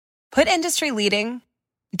Put industry leading,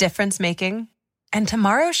 difference making, and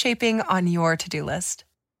tomorrow shaping on your to-do list.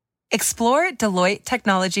 Explore Deloitte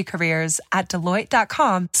Technology Careers at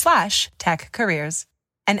Deloitte.com/tech careers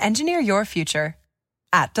and engineer your future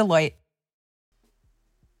at Deloitte.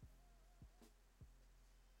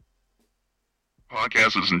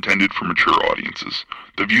 Podcast is intended for mature audiences.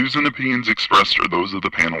 The views and opinions expressed are those of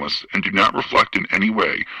the panelists and do not reflect in any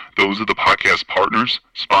way those of the podcast partners,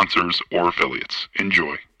 sponsors, or affiliates.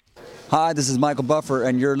 Enjoy. Hi, this is Michael Buffer,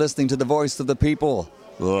 and you're listening to The Voice of the People.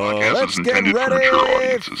 Let's get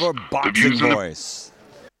ready for Boxing Voice.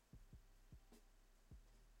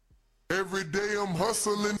 Every day I'm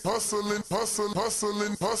hustling, hustling, hustling,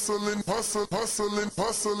 hustling, hustling, hustling, hustling,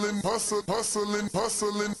 hustling, hustling, hustling,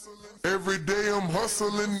 hustling. Every day I'm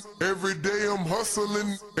hustling, every day I'm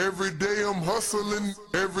hustling, every day I'm hustling,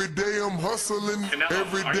 every day I'm hustling,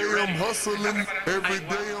 every day I'm hustling, every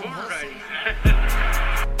day I'm hustling.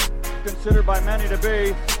 Considered by many to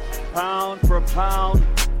be, pound for pound,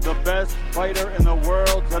 the best fighter in the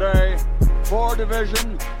world today.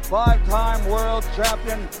 4-division, 5-time world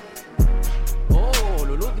champion. Oh,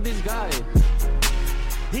 look at this guy.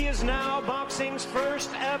 He is now boxing's first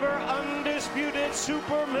ever undisputed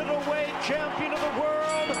super middleweight champion of the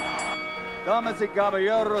world. Damas y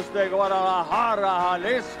caballeros de Guadalajara,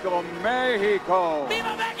 Jalisco, Mexico.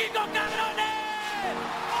 ¡Viva México, cabrones!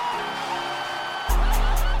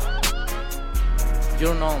 You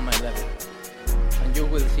don't know my level, and you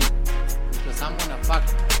will see, because I'm gonna fuck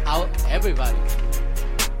out everybody.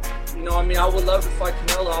 You know, I mean, I would love to fight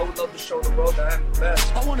Canelo. I would love to show the world that I'm the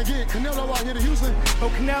best. I want to get Canelo out here to Houston. Oh,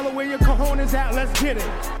 Canelo, where your cojones at? Let's get it.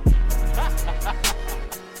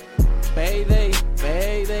 Payday,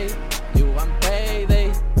 payday, you want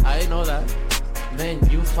payday. I know that. Man,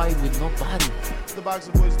 you fight with nobody.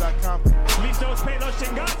 TheBoxingVoice.com. Listos pelos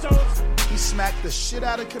chingazos. He smacked the shit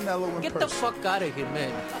out of Canelo in Get person. the fuck out of here,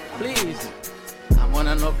 man. Please. I'm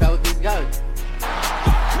gonna knock out this guy.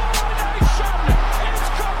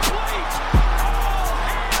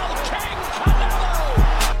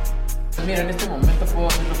 Mira, en este momento puedo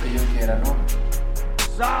hacer lo que yo quiera, ¿no?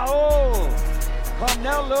 Saul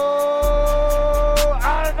Canelo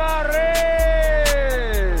Alvarez.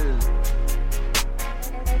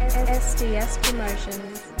 SDS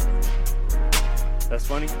Promotions. That's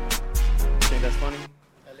funny. You think that's funny?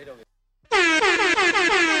 A little bit.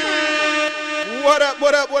 What up,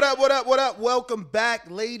 what up, what up, what up, what up? Welcome back,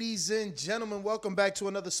 ladies and gentlemen. Welcome back to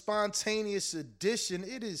another spontaneous edition.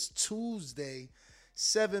 It is Tuesday,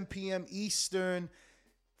 7 p.m. Eastern,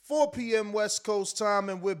 4 p.m. West Coast time,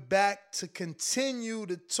 and we're back to continue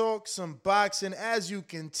to talk some boxing. As you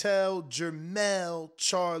can tell, Jermell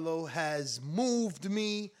Charlo has moved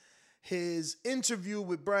me. His interview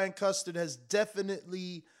with Brian Custard has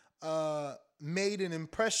definitely made an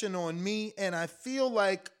impression on me, and I feel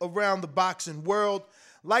like around the boxing world.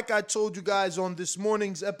 Like I told you guys on this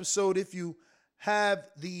morning's episode, if you have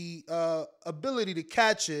the ability to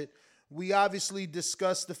catch it, we obviously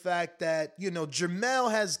discussed the fact that, you know,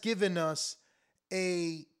 Jermell has given us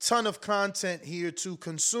a ton of content here to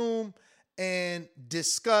consume and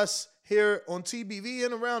discuss here on TBV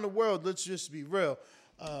and around the world. Let's just be real.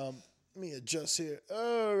 Let me adjust here.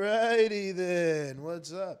 All righty then.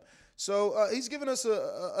 What's up? So he's given us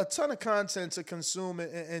a ton of content to consume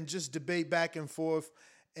and just debate back and forth.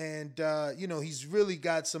 And, you know, he's really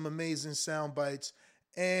got some amazing sound bites.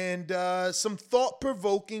 And some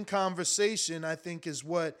thought-provoking conversation, I think, is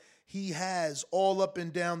what he has all up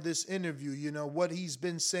and down this interview. You know, what he's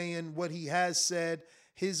been saying, what he has said,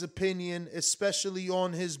 his opinion, especially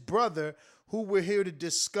on his brother, who we're here to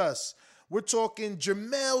discuss. We're talking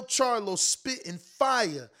Jermell Charlo spitting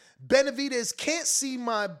fire. Benavidez can't see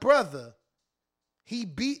my brother. He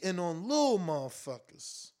beating on little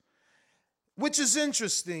motherfuckers. Which is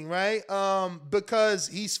interesting, right? Because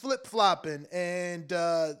he's flip-flopping. And,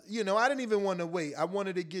 you know, I didn't even want to wait. I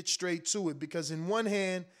wanted to get straight to it because in one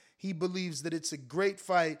hand, he believes that it's a great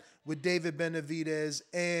fight with David Benavidez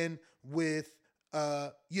and with,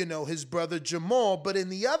 you know, his brother Jamal. But in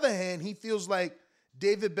the other hand, he feels like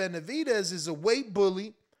David Benavidez is a weight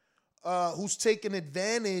bully who's taking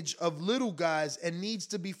advantage of little guys and needs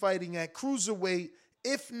to be fighting at cruiserweight,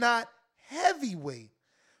 if not heavyweight.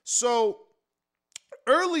 So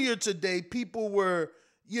earlier today, people were,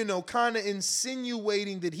 you know, kind of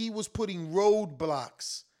insinuating that he was putting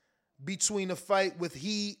roadblocks between a fight with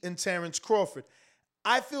he and Terrence Crawford.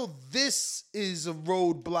 I feel this is a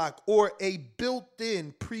roadblock or a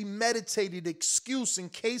built-in, premeditated excuse in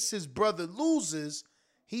case his brother loses.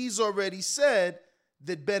 He's already said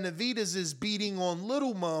that Benavidez is beating on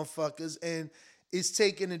little motherfuckers, and is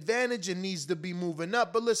taking advantage and needs to be moving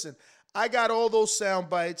up. But listen, I got all those sound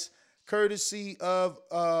bites courtesy of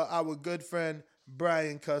our good friend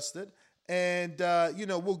Brian Custard. And,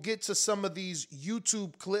 we'll get to some of these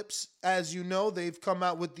YouTube clips. As you know, they've come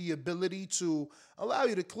out with the ability to allow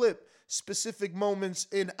you to clip specific moments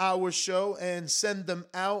in our show and send them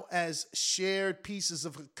out as shared pieces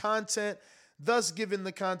of content, thus giving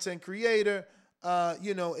the content creator,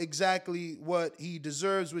 exactly what he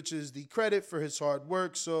deserves, which is the credit for his hard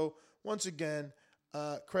work. So once again,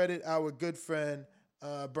 credit our good friend,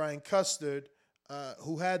 Brian Custard,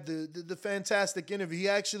 who had the fantastic interview. He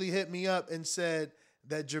actually hit me up and said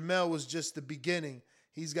that Jermell was just the beginning.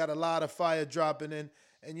 He's got a lot of fire dropping in,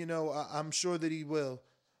 and, I'm sure that he will.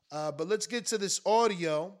 But let's get to this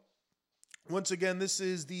audio. Once again, this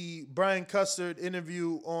is the Brian Custard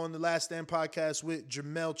interview on the Last Stand podcast with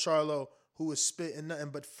Jermell Charlo, who is spitting nothing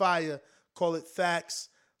but fire. Call it facts,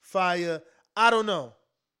 fire. I don't know.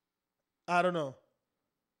 I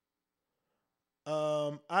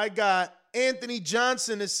got Anthony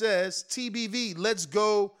Johnson that says, TBV, let's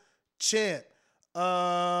go, champ.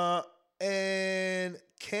 And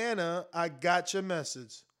Canna, I got your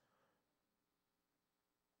message.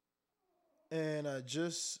 And I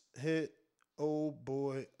just hit old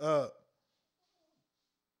boy up.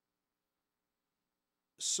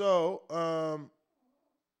 So, all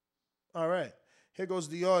right. Here goes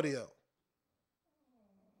the audio.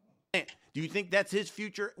 Do you think that's his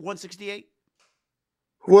future 168?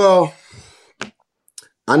 Well,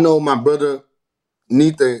 I know my brother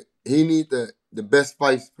need the best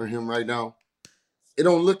fights for him right now. It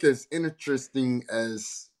don't look as interesting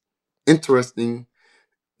as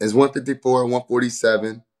 154 and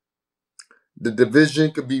 147. The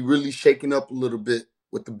division could be really shaken up a little bit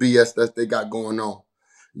with the BS that they got going on.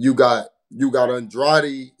 You got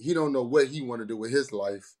Andrade. He don't know what he want to do with his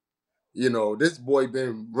life. This boy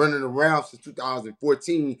been running around since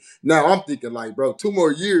 2014. Now I'm thinking like, bro, 2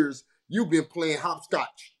 more years, you've been playing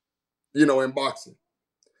hopscotch, in boxing.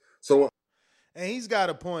 So, and he's got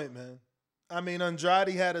a point, man. I mean, Andrade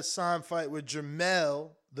had a sign fight with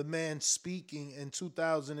Jermell, the man speaking, in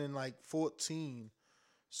 2014.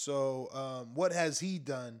 So, what has he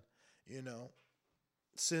done,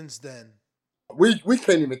 since then? We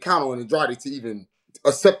can't even count on Andrade to even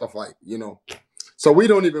accept a fight, So we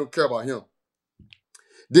don't even care about him.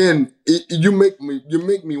 Then you make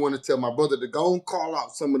me want to tell my brother to go and call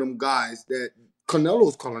out some of them guys that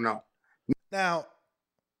Canelo's calling out. Now,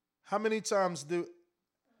 how many times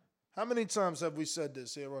have we said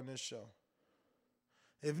this here on this show?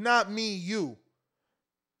 If not me, you.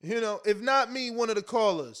 If not me, one of the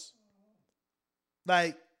callers.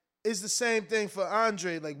 Like, it's the same thing for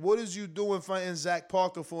Andre. Like, what is you doing fighting Zach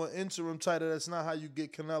Parker for an interim title? That's not how you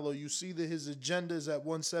get Canelo. You see that his agenda is at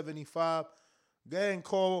 175. Go ahead and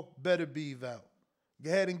call Better Beeve out.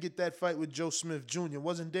 Go ahead and get that fight with Joe Smith Jr.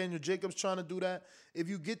 Wasn't Daniel Jacobs trying to do that? If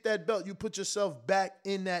you get that belt, you put yourself back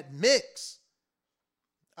in that mix.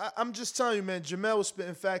 I'm just telling you, man, Jermell was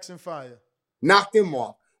spitting facts and fire. Knocked him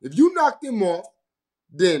off. If you knocked him off,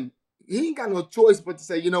 then he ain't got no choice but to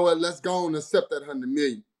say, you know what, let's go and accept that $100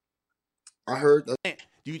 million. I heard that.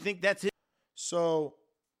 Do you think that's it? So,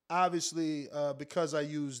 obviously, because I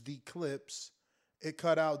used the clips, it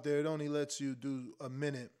cut out there. It only lets you do a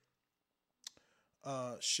minute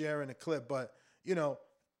sharing a clip. But,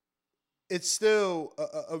 it's still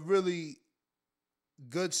a really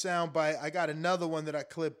good sound bite. I got another one that I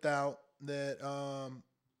clipped out that, I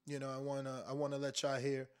want to let y'all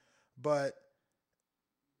hear. But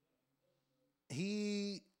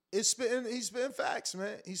he's spitting facts,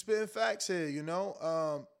 man. He's spitting facts here,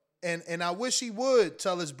 And I wish he would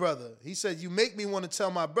tell his brother. He said, you make me want to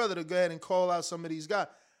tell my brother to go ahead and call out some of these guys.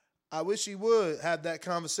 I wish he would have that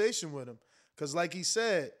conversation with him. Because like he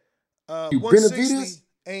said, 160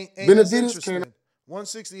 ain't as interesting.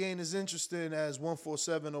 160 ain't as interesting as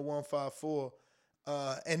 147 or 154.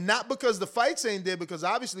 And not because the fights ain't there, because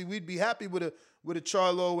obviously we'd be happy with a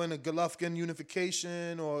Charlo and a Golovkin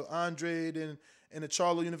unification, or Andrade and a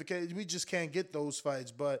Charlo unification. We just can't get those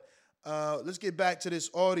fights. But let's get back to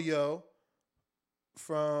this audio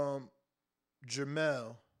from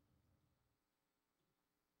Jermell.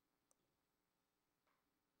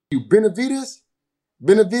 You Benavidez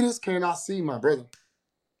cannot see my brother.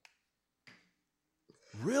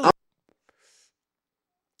 Really?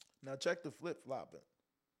 Now check the flip-flopping.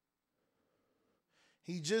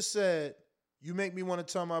 He just said, you make me want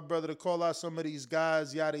to tell my brother to call out some of these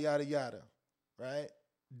guys, yada, yada, yada. Right?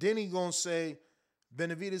 Then he going to say,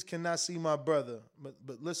 Benavidez cannot see my brother. But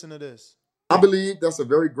listen to this. I believe that's a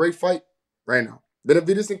very great fight right now.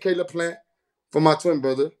 Benavidez and Caleb Plant for my twin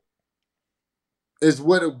brother. is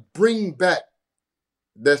what'll bring back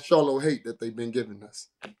that Charlo hate that they've been giving us.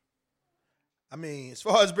 I mean, as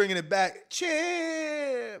far as bringing it back,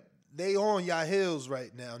 champ, they on y'all heels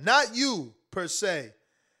right now. Not you, per se,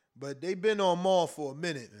 but they been on Maul for a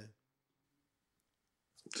minute, man.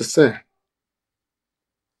 Just saying.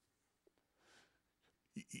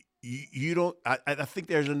 You don't. I think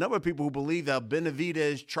there's a number of people who believe that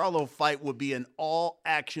Benavidez Charlo fight would be an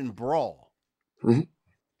all-action brawl. Mm-hmm.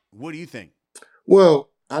 What do you think?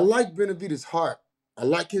 Well, I like Benavidez' heart. I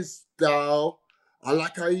like his style. I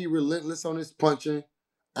like how he relentless on his punching.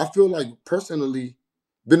 I feel like personally,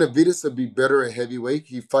 Benavidez would be better at heavyweight.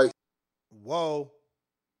 He fights. Whoa.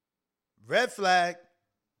 Red flag.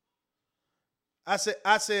 I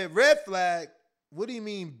said red flag. What do you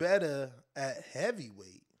mean better at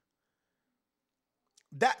heavyweight?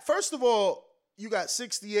 That first of all, you got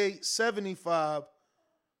 68, 75,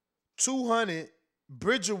 200,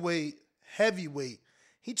 bridgerweight, heavyweight.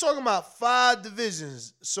 He talking about 5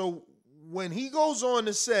 divisions. So when he goes on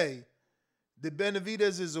to say that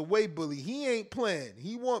Benavidez is a weight bully, he ain't playing.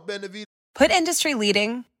 He want Benavidez. Put industry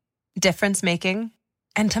leading, difference making,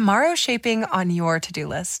 and tomorrow shaping on your to-do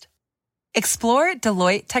list. Explore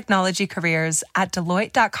Deloitte Technology Careers at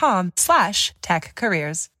Deloitte.com/tech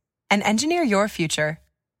careers and engineer your future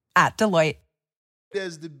at Deloitte.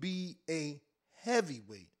 There's to be a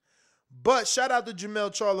heavyweight. But shout out to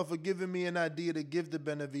Jermell Charlo for giving me an idea to give to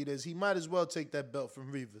Benavidez. He might as well take that belt from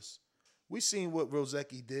Rivas. We seen what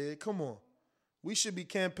Rozeki did. Come on. We should be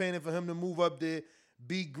campaigning for him to move up there,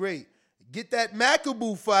 be great. Get that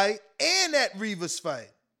Makabu fight and that Rivas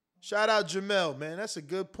fight. Shout out Jermell, man. That's a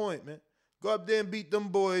good point, man. Go up there and beat them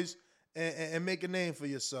boys and make a name for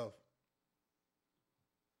yourself.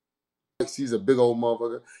 He's a big old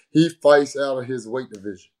motherfucker. He fights out of his weight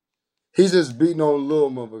division. He's just beating on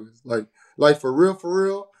little motherfuckers. Like for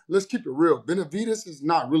real, let's keep it real. Benavidez is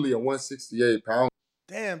not really a 168 pound.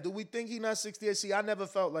 Damn, do we think he's not 68? See, I never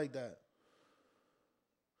felt like that.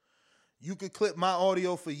 You could clip my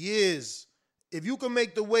audio for years. If you can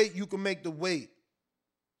make the weight, you can make the weight.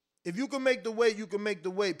 If you can make the weight, you can make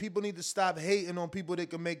the weight. People need to stop hating on people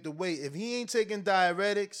that can make the weight. If he ain't taking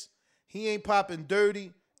diuretics, he ain't popping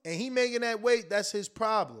dirty, and he making that weight, that's his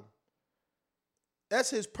problem.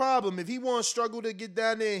 That's his problem. If he wants to struggle to get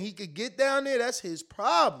down there and he could get down there, that's his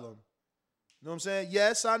problem. You know what I'm saying?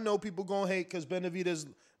 Yes, I know people going to hate because Benavidez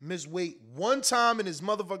missed weight one time in his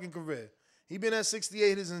motherfucking career. He been at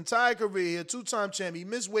 68 his entire career. He a 2-time champ. He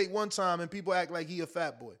missed weight one time and people act like he a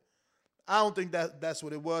fat boy. I don't think that's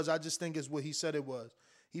what it was. I just think it's what he said it was.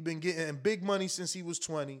 He been getting big money since he was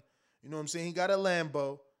 20. You know what I'm saying? He got a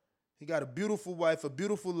Lambo. He got a beautiful wife, a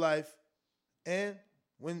beautiful life. And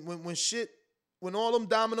when all them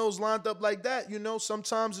dominoes lined up like that, you know,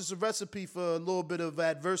 sometimes it's a recipe for a little bit of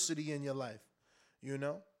adversity in your life, you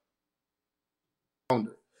know?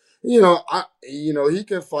 He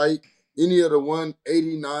can fight any of the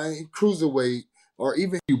 189 cruiserweight or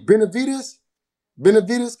even you. Benavidez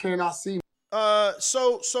cannot see.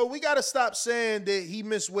 So we got to stop saying that he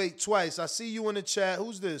missed weight twice. I see you in the chat.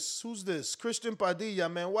 Who's this? Christian Padilla,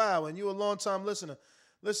 man. Wow, and you a long-time listener.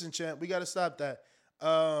 Listen, champ, we got to stop that.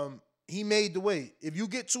 He made the weight. If you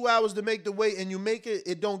get 2 hours to make the weight and you make it,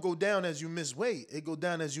 it don't go down as you miss weight. It go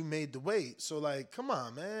down as you made the weight. So, like, come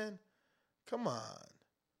on, man. Come on.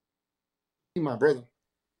 My brother.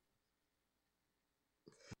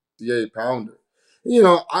 68 pounder. He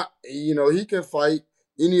can fight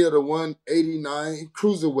any of the 189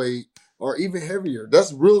 cruiserweight or even heavier.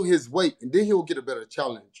 That's real his weight, and then he'll get a better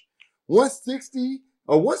challenge. 160,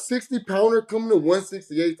 a 160 pounder coming to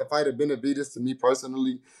 168 to fight a Benavidez, to me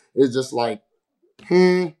personally, is just like,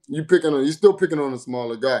 you're still picking on a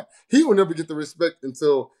smaller guy. He will never get the respect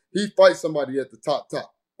until he fights somebody at the top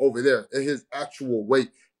over there at his actual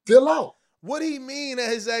weight. Fill out. What do he mean at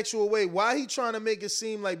his actual weight? Why he trying to make it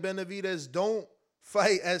seem like Benavidez don't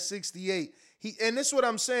fight at 68? And this is what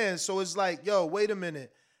I'm saying. So it's like, yo, wait a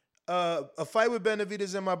minute. A fight with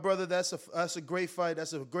Benavidez and my brother, that's a great fight.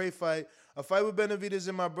 That's a great fight. A fight with Benavidez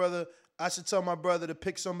and my brother, I should tell my brother to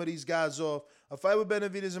pick some of these guys off. A fight with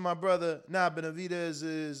Benavidez and my brother, Benavidez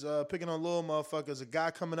is picking on little motherfuckers. A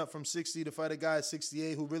guy coming up from 60 to fight a guy at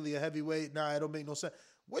 68 who really a heavyweight. It don't make no sense.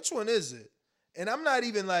 Which one is it? And I'm not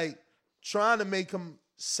even like trying to make him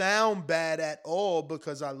sound bad at all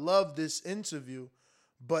because I love this interview,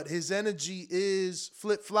 but his energy is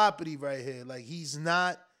flip-floppity right here. Like, he's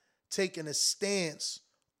not taking a stance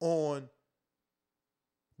on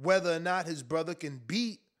whether or not his brother can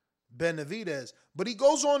beat Benavidez. But he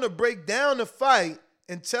goes on to break down the fight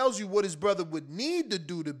and tells you what his brother would need to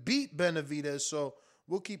do to beat Benavidez. So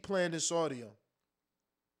we'll keep playing this audio.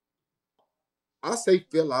 I say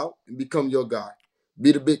fill out and become your guy.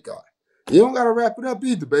 Be the big guy. You don't gotta wrap it up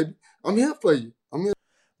either, baby. I'm here for you. I'm here.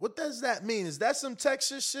 What does that mean? Is that some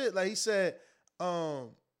Texas shit? Like he said,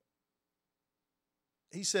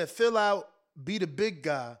 fill out, be the big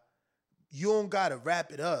guy. You don't gotta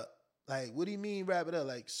wrap it up. Like, what do you mean wrap it up?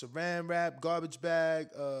 Like saran wrap, garbage bag,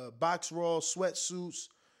 box roll, sweatsuits.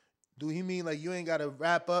 Do he mean like you ain't gotta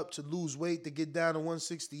wrap up to lose weight to get down to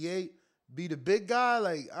 168? Be the big guy?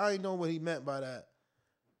 Like, I ain't know what he meant by that.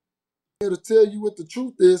 I'm here to tell you what the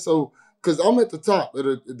truth is. So, because I'm at the top of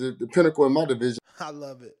the pinnacle in my division. I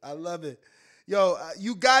love it. I love it. Yo,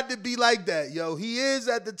 you got to be like that. Yo, he is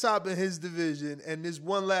at the top of his division, and this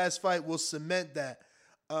one last fight will cement that.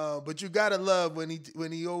 But you got to love when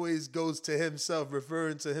he always goes to himself,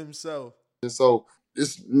 referring to himself. And so,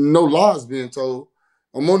 it's no lies being told.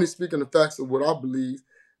 I'm only speaking the facts of what I believe.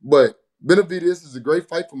 But Benavidez is a great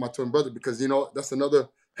fight for my twin brother because, you know, that's another.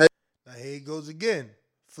 Now, here he goes again,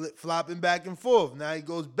 flip-flopping back and forth. Now he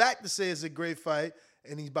goes back to say it's a great fight,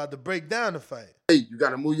 and he's about to break down the fight. Hey, you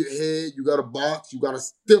got to move your head. You got to box. You got to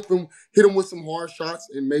stiff him, hit him with some hard shots,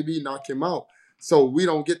 and maybe knock him out. So we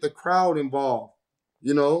don't get the crowd involved.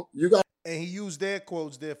 You know, you got. And he used their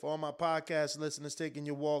quotes there for all my podcast listeners taking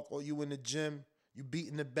your walk, or you in the gym, you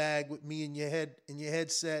beating the bag with me in your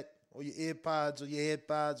headset, or your earpods, or your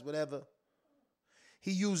AirPods, whatever.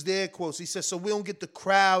 He used air quotes. He said, so we don't get the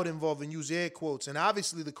crowd involved and use air quotes. And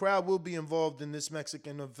obviously the crowd will be involved in this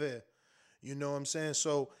Mexican affair. You know what I'm saying?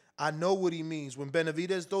 So I know what he means. When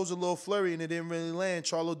Benavidez throws a little flurry and it didn't really land,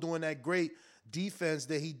 Charlo doing that great defense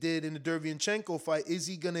that he did in the Derevyanchenko fight, is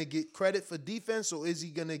he going to get credit for defense or is he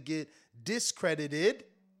going to get discredited?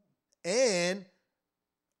 And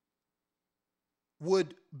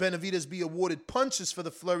would Benavidez be awarded punches for the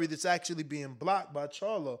flurry that's actually being blocked by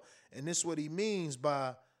Charlo? And this is what he means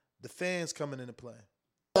by the fans coming into play.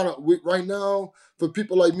 Right now, for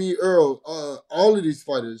people like me, Earl, all of these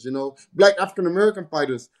fighters, you know, Black African-American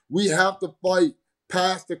fighters, we have to fight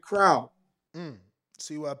past the crowd.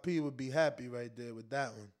 CYP would be happy right there with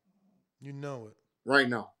that one. You know it. Right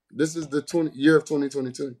now. This is the year of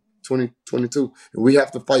 2022, and we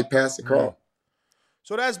have to fight past the crowd.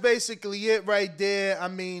 So that's basically it right there. I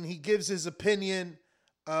mean, he gives his opinion.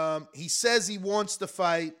 He says he wants to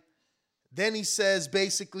fight. Then he says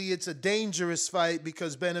basically it's a dangerous fight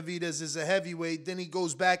because Benavidez is a heavyweight. Then he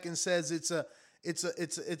goes back and says it's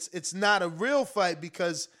not a real fight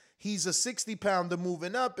because he's a 60-pounder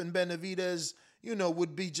moving up, and Benavidez, you know,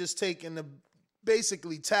 would be just taking the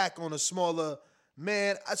basically tack on a smaller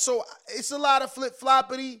man. So it's a lot of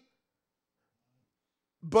flip-floppity,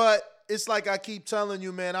 but it's like I keep telling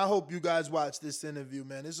you, man, I hope you guys watch this interview,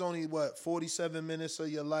 man. It's only, 47 minutes of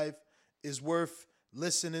your life is worth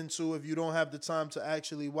listening to if you don't have the time to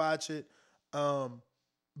actually watch it.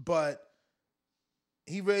 But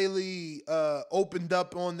he really opened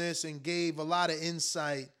up on this and gave a lot of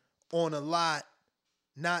insight on a lot,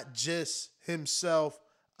 not just himself.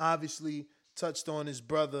 Obviously touched on his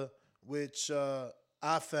brother, which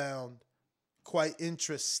I found quite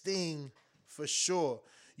interesting for sure.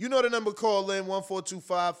 You know the number, call in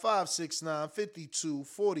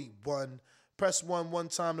 1-425-569-5241. Press 1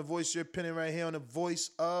 time to voice your opinion right here on the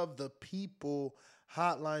Voice of the People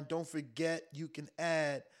hotline. Don't forget, you can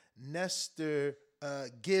add Nestor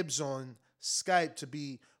Gibbs on Skype to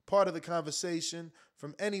be part of the conversation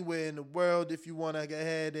from anywhere in the world if you want to go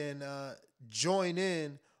ahead and join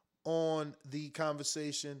in on the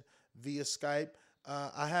conversation via Skype.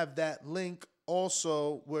 I have that link.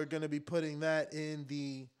 Also, we're going to be putting that in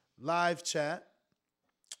the live chat.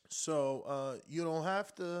 So you don't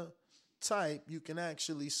have to type. You can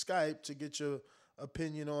actually Skype to get your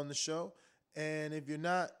opinion on the show. And if you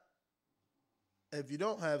don't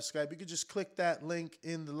have Skype, you can just click that link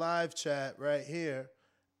in the live chat right here,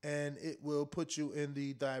 and it will put you in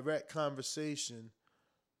the direct conversation.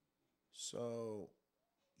 So,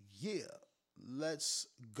 yeah, let's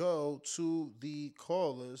go to the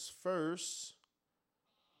callers first,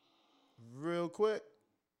 real quick.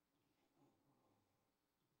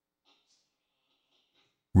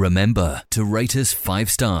 Remember to rate us 5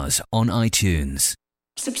 stars on iTunes.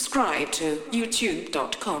 Subscribe to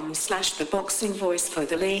youtube.com/theboxingvoice for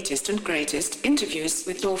the latest and greatest interviews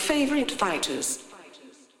with your favorite fighters.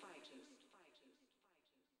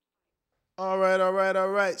 All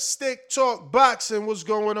right. Stick Talk Boxing, what's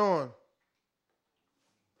going on?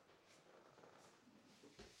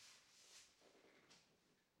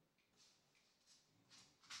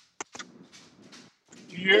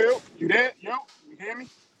 You there? You hear me?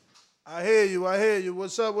 I hear you.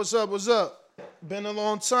 What's up? Been a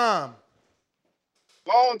long time.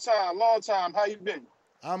 Long time. How you been?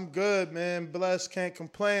 I'm good, man. Blessed, can't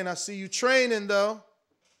complain. I see you training, though.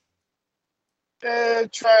 Yeah,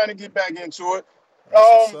 trying to get back into it.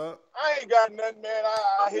 That's what's up. I ain't got nothing, man.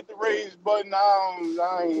 I hit the raise button.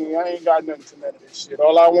 I ain't got nothing to none of this shit.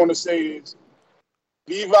 All I want to say is,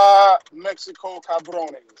 Viva Mexico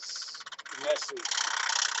Cabrones. And that's it.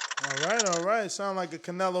 All right. Sound like a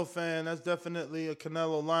Canelo fan. That's definitely a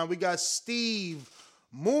Canelo line. We got Steve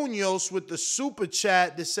Munoz with the super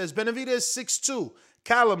chat that says Benavidez 6'2",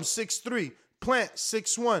 Callum 6'3", Plant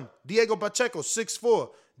 6'1", Diego Pacheco 6'4",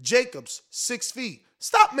 Jacobs 6 feet.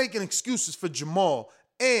 Stop making excuses for Jamal,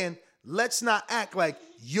 and let's not act like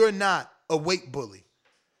you're not a weight bully.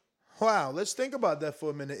 Wow, let's think about that for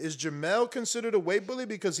a minute. Is Jamel considered a weight bully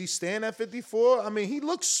because he's staying at 54? I mean, he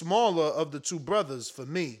looks smaller of the two brothers for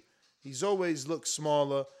me. He's always looked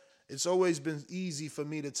smaller. It's always been easy for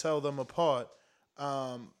me to tell them apart.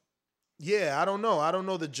 I don't know. I don't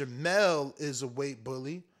know that Jamel is a weight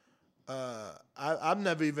bully. I've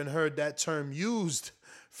never even heard that term used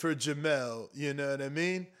for Jamel. You know what I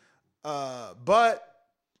mean? But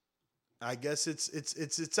I guess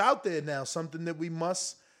it's out there now. Something that we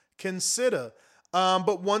must consider.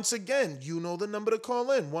 But once again, you know the number to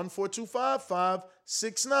call in.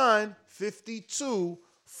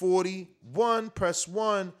 1-425-569-5241. Press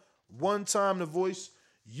 1 time to voice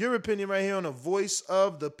your opinion right here on the Voice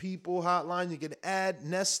of the People hotline. You can add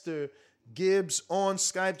Nestor Gibbs on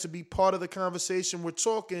Skype to be part of the conversation. We're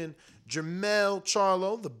talking Jermell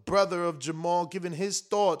Charlo, the brother of Jamal, giving his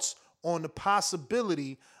thoughts on the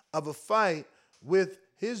possibility of a fight with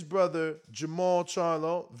his brother Jamal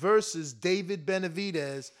Charlo versus David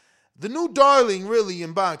Benavidez, the new darling really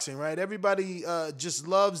in boxing, right? Everybody just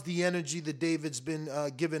loves the energy that David's been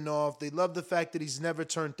giving off. They love the fact that he's never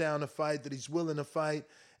turned down a fight, that he's willing to fight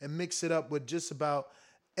and mix it up with just about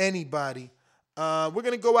anybody. We're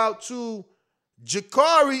going to go out to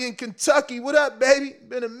Jakari in Kentucky. What up, baby?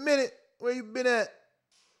 Been a minute. Where you been at?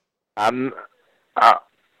 What's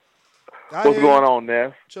going on,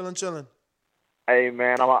 Neff? Chilling. Hey,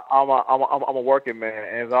 man, I'm a working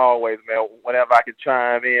man. As always, man, whenever I can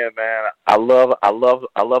chime in, man, I love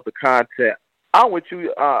the content. I'm with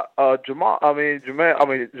you, Jamal.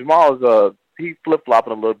 Jamal's he flip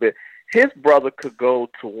flopping a little bit. His brother could go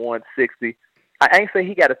to 160. I ain't saying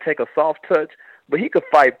he got to take a soft touch, but he could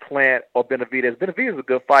fight Plant or Benavidez. Benavidez is a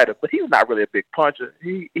good fighter, but he's not really a big puncher. To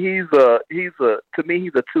me, he's a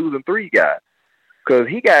 2s and 3 guy. Cause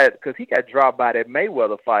he got dropped by that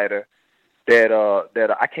Mayweather fighter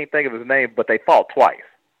that I can't think of his name, but they fought twice.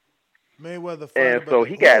 Mayweather fighter. And so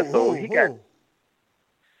he got.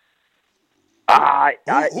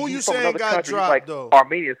 Who you saying got dropped like though?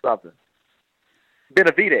 Armenian something.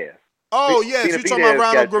 Benavidez. Oh yes, you're talking about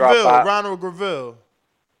Ronald Graville. Ronald Graville.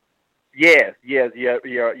 Yes,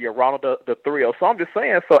 you're Ronald the 3-0. So I'm just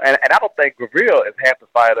saying. So and I don't think Graville is half the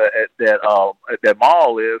fighter that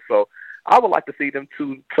Maul is. So I would like to see them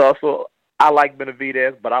two tussle. I like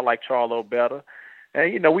Benavidez, but I like Charlo better.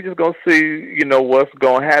 And we just gonna see what's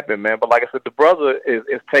gonna happen, man. But like I said, the brother is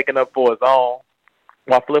taking up for his own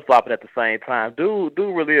while flip flopping at the same time. Dude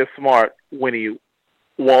really is smart when he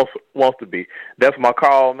wants to be. That's my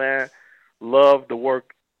call, man. Love the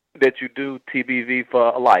work that you do, TBV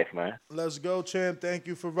for life, man. Let's go, champ. Thank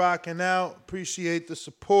you for rocking out. Appreciate the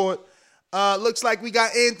support. Looks like we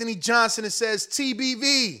got Anthony Johnson that says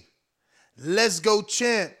TBV. Let's go,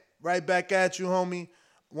 champ. Right back at you, homie.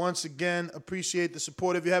 Once again, appreciate the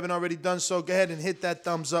support. If you haven't already done so, go ahead and hit that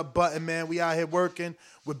thumbs up button, man. We out here working.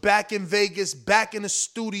 We're back in Vegas, back in the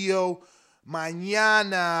studio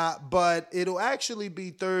mañana, but it'll actually be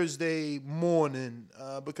Thursday morning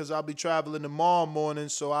because I'll be traveling tomorrow morning,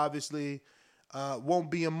 so obviously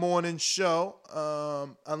won't be a morning show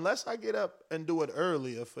unless I get up and do it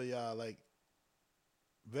earlier for y'all, like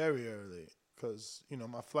very early, because,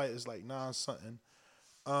 my flight is like 9-something.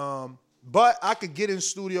 But I could get in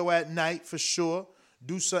studio at night for sure,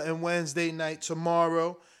 do something Wednesday night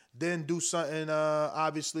tomorrow, then do something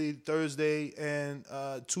obviously Thursday and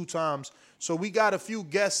 2 times. So we got a few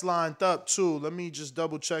guests lined up too. Let me just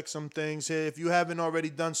double check some things here. If you haven't already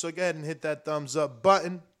done so, go ahead and hit that thumbs up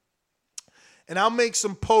button. And I'll make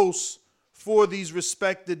some posts for these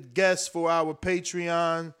respected guests for our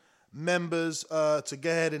Patreon members to go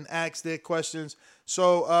ahead and ask their questions.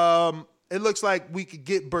 So it looks like we could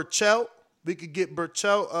get Burchell. We could get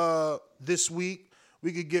Burchell this week.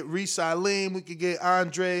 We could get Reese Alim. We could get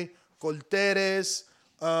Andre Colteres,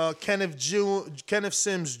 Kenneth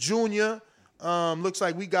Sims Jr. Looks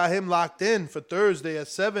like we got him locked in for Thursday at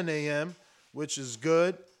 7 a.m., which is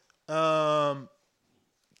good. Plant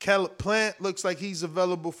looks like he's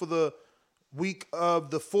available for the week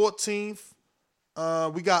of the 14th.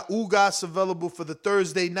 We got Ugas available for the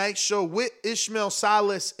Thursday night show with Ishmael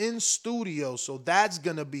Salas in studio. So that's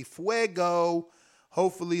going to be fuego.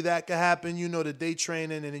 Hopefully that can happen. You know, the day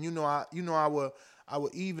training, and then our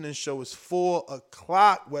evening show is 4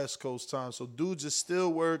 o'clock West Coast time. So dudes are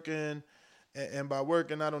still working. And by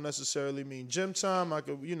working, I don't necessarily mean gym time.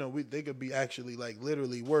 They could be actually like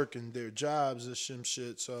literally working their jobs or some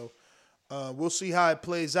shit. So we'll see how it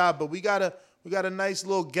plays out. But we got a nice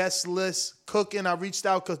little guest list cooking. I reached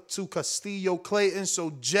out to Castillo Clayton.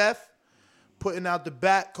 So Jeff, putting out the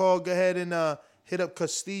bat call, go ahead and hit up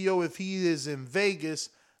Castillo if he is in Vegas.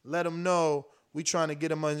 Let him know we trying to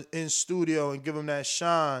get him in studio and give him that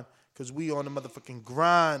shine, because we on the motherfucking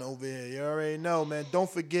grind over here. You already know, man. Don't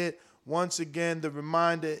forget, once again, the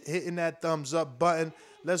reminder, hitting that thumbs up button.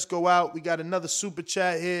 Let's go out. We got another super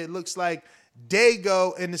chat here. It looks like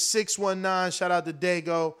Dago in the 619. Shout out to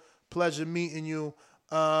Dago. Pleasure meeting you.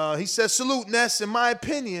 He says, salute, Ness. In my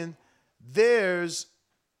opinion, there's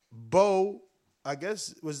Bo. I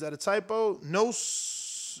guess, was that a typo?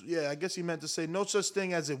 I guess he meant to say no such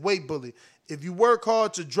thing as a weight bully. If you work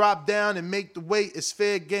hard to drop down and make the weight, it's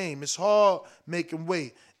fair game. It's hard making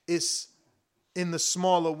weight. It's in the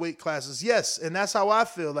smaller weight classes. Yes, and that's how I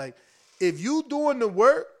feel. Like, if you doing the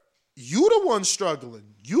work, you the one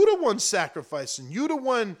struggling. You the one sacrificing. You the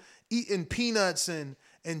one eating peanuts and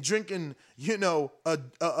drinking, a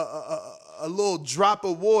little drop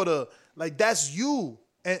of water. Like, that's you.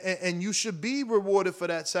 And you should be rewarded for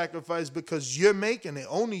that sacrifice because you're making it.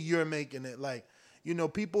 Only you're making it. Like,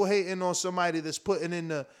 people hating on somebody that's putting in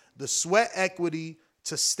the sweat equity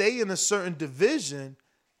to stay in a certain division.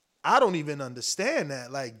 I don't even understand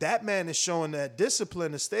that. Like, that man is showing that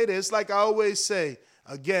discipline to stay there. It's like I always say,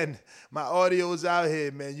 again, my audio is out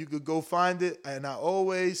here, man. You could go find it. And I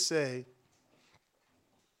always say,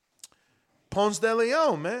 Ponce de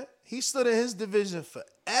Leon, man. He stood in his division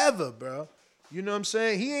forever, bro. You know what I'm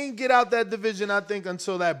saying? He ain't get out that division, I think,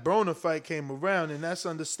 until that Broner fight came around, and that's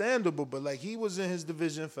understandable. But, like, he was in his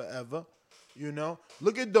division forever,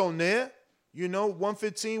 Look at Donaire,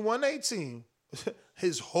 115, 118.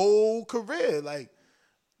 His whole career. Like,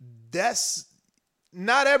 that's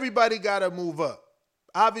not everybody got to move up.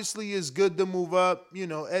 Obviously, it's good to move up.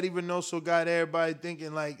 Eddie Reynoso got everybody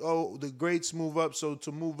thinking like, oh, the greats move up, so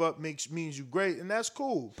to move up means you great, and that's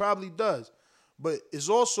cool. Probably does. But it's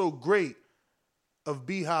also great of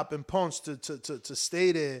B-Hop and Ponce to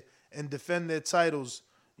stay there and defend their titles,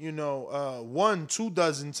 1, 2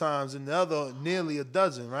 dozen times and the other nearly a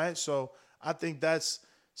dozen, right? So I think that's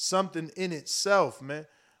something in itself, man.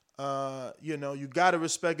 You got to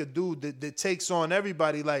respect a dude that takes on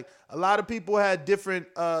everybody. Like, a lot of people had different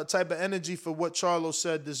type of energy for what Charlo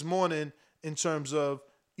said this morning in terms of,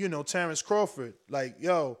 Terrence Crawford. Like,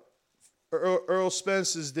 yo, Earl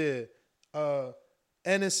Spence is there.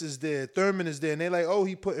 Ennis is there. Thurman is there. And they're like, oh,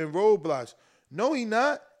 he put in roadblocks. No, he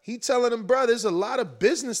not. He telling them, bro, there's a lot of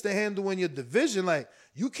business to handle in your division. Like,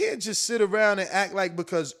 you can't just sit around and act like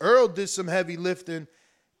because Earl did some heavy lifting,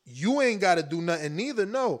 you ain't got to do nothing neither.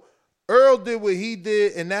 No. Earl did what he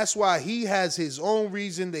did, and that's why he has his own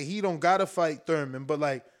reason that he don't got to fight Thurman. But,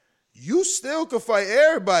 like, you still could fight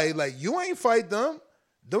everybody. Like, you ain't fight them.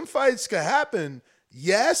 Them fights could happen.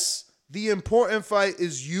 Yes, the important fight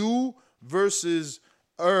is you versus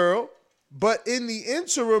Earl, but in the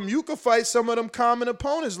interim, you could fight some of them common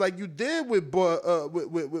opponents like you did with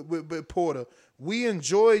Porter. We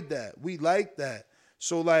enjoyed that. We liked that.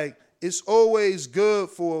 So, like, it's always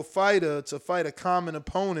good for a fighter to fight a common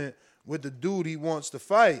opponent with the dude he wants to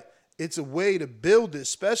fight. It's a way to build it,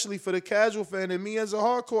 especially for the casual fan. And me as a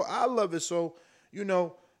hardcore, I love it. So,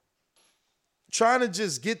 trying to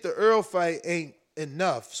just get the Earl fight ain't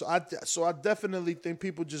enough. So I definitely think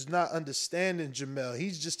people just not understanding Jamel.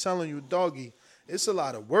 He's just telling you, doggy, it's a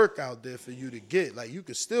lot of work out there for you to get. Like, you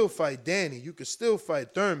could still fight Danny. You could still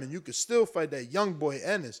fight Thurman. You could still fight that young boy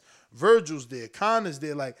Ennis. Virgil's there. Connor's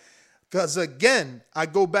there. Like, because, again, I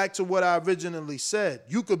go back to what I originally said.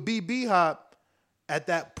 You could be B-Hop at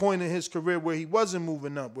that point in his career where he wasn't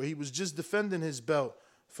moving up, where he was just defending his belt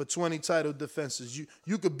for 20 title defenses.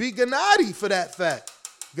 You could be Gennady for that fact.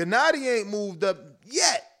 Gennady ain't moved up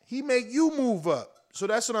yet. He make you move up. So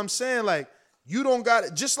that's what I'm saying. Like, you don't got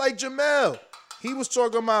it. Just like Jamel. He was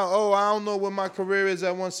talking about, oh, I don't know what my career is at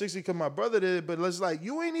 160 because my brother did, but it's like,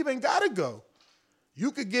 you ain't even got to go.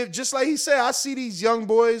 You could give, just like he said, I see these young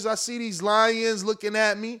boys, I see these lions looking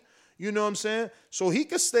at me. You know what I'm saying? So he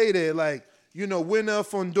could stay there like, winner of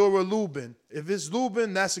Fondora Lubin. If it's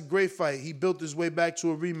Lubin, that's a great fight. He built his way back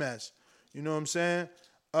to a rematch. You know what I'm saying?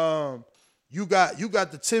 You got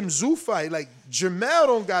the Tim Tszyu fight. Like, Jamel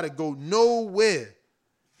don't got to go nowhere.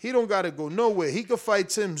 He don't got to go nowhere. He could fight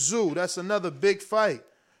Tim Tszyu. That's another big fight.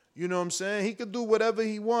 You know what I'm saying? He could do whatever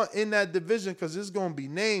he want in that division because it's going to be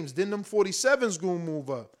names. Then them 47's going to move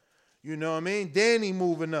up. You know what I mean? Danny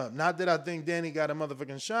moving up. Not that I think Danny got a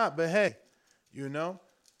motherfucking shot, but hey, you know,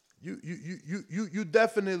 you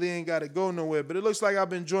definitely ain't got to go nowhere. But it looks like I've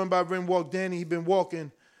been joined by Ring Walk Danny. He been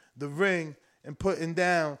walking the ring and putting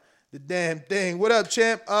down the damn thing. What up,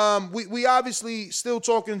 champ? We obviously still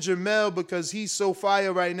talking Jermell because he's so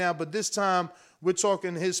fire right now, but this time we're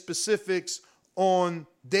talking his specifics on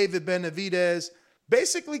David Benavidez,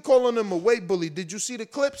 basically calling him a weight bully. Did you see the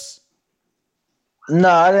clips? No,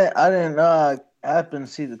 I didn't happen to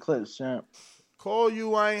see the clips, champ. Call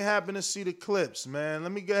you, I ain't happen to see the clips, man.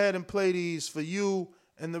 Let me go ahead and play these for you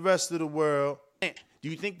and the rest of the world. Do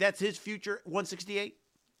you think that's his future 168?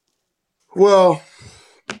 Well,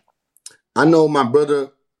 I know my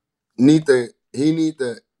brother need the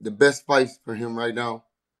best fights for him right now.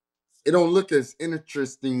 It don't look as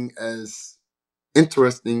interesting as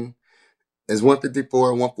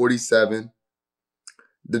 154 and 147.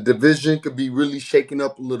 The division could be really shaken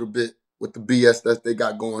up a little bit with the BS that they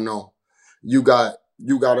got going on. You got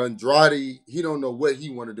Andrade. He don't know what he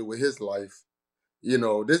want to do with his life. You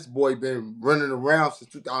know, this boy been running around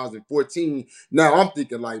since 2014. Now I'm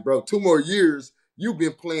thinking like, bro, 2 more years, you've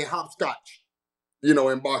been playing hopscotch, you know,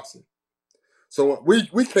 in boxing. So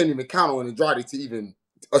we can't even count on Andrade to even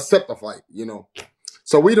accept a fight, you know.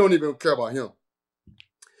 So we don't even care about him.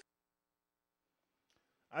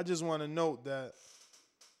 I just want to note that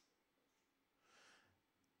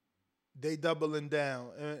they doubling down.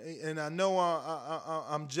 And I know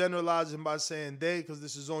I'm generalizing by saying they because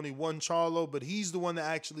this is only one Charlo, but he's the one that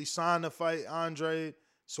actually signed the fight, Andre.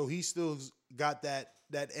 So he still got that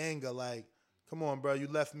anger. Like, come on, bro, you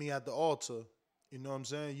left me at the altar. You know what I'm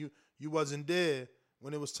saying? You wasn't there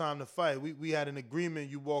when it was time to fight. We had an agreement,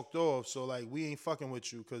 you walked off. So, like, we ain't fucking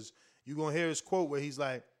with you because you're going to hear his quote where he's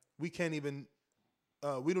like, we don't even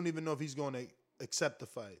know if he's going to accept the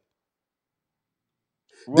fight.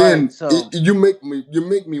 Then you make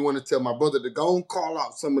me want to tell my brother to go and call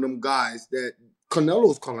out some of them guys that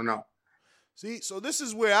Canelo's calling out. See, so this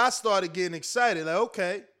is where I started getting excited. Like,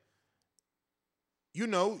 okay, you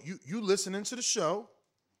know, you listening to the show,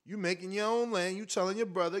 you making your own lane, you telling your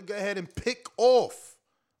brother, go ahead and pick off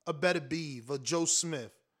a Beterbiev, a Joe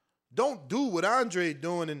Smith. Don't do what Andre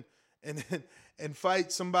doing and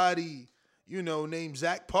fight somebody, you know, named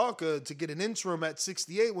Zach Parker to get an interim at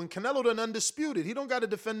 68 when Canelo done undisputed. He don't got to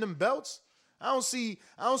defend them belts. I don't see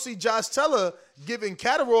Josh Teller giving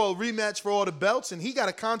Catterall a rematch for all the belts, and he got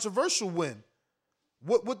a controversial win.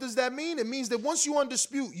 What does that mean? It means that once you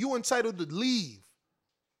undispute, you entitled to leave.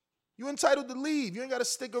 You entitled to leave. You ain't got to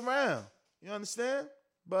stick around. You understand?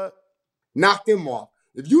 But knock him off.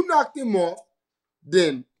 If you knock him off,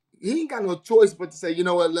 then he ain't got no choice but to say, you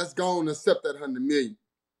know what, let's go and accept that $100 million.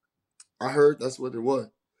 I heard that's what it was.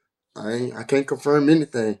 I can't confirm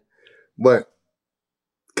anything. But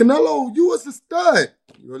Canelo, you was a stud.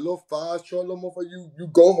 You're a little fast, short little motherfucker. You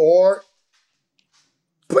go hard.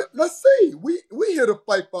 But let's see. We here to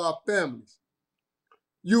fight for our families.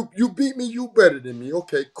 You beat me, you better than me.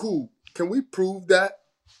 Okay, cool. Can we prove that?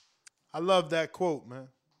 I love that quote, man.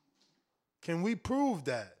 Can we prove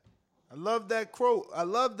that? I love that quote. I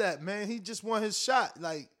love that, man. He just won his shot.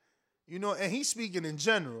 Like, you know, and he's speaking in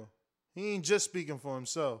general. He ain't just speaking for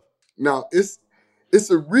himself. Now, it's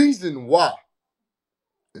a reason why.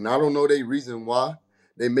 And I don't know the reason why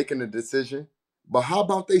they making a decision. But how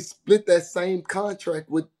about they split that same contract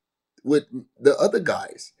with the other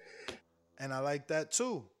guys? And I like that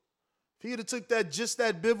too. If he'd have took that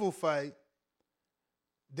Bivol fight,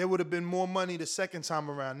 there would have been more money the second time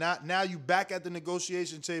around. Now you back at the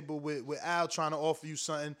negotiation table with Al trying to offer you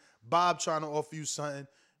something, Bob trying to offer you something,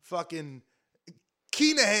 fucking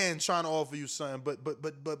Keenahan trying to offer you something.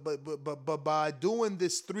 But by doing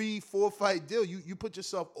this 3-4 fight deal, you put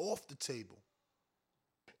yourself off the table.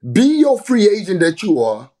 Be your free agent that you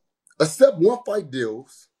are. Accept 1 fight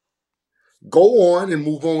deals. Go on and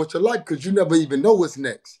move on with your life because you never even know what's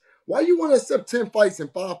next. Why you want to accept 10 fights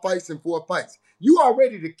and 5 fights and 4 fights? You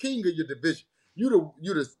already the king of your division. You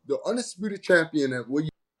the undisputed champion.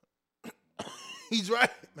 He's right,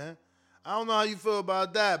 man. I don't know how you feel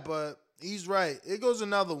about that, but he's right. It goes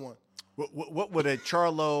another one. What would a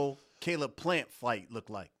Charlo Caleb Plant fight look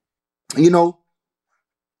like? You know,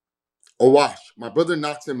 a wash. My brother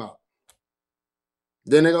knocks him out.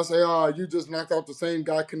 Then they're going to say, oh, you just knocked out the same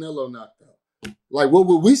guy Canelo knocked out. Like, what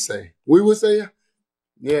would we say? We would say,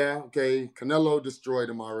 yeah, okay, Canelo destroyed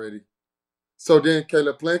him already. So then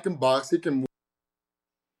Caleb Plant can box. He can move.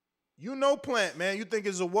 You know Plant, man. You think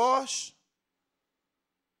it's a wash?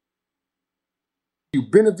 You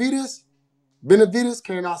Benavidez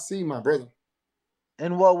cannot see my brother.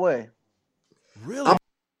 In what way? Really?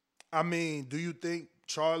 I mean, do you think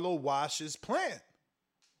Charlo washes Plant?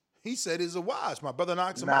 He said he's a wash. My brother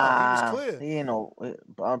knocks him out. He was clear. He ain't no.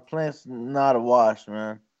 Plant's not a wash,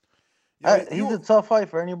 man. Yo, He's a tough fight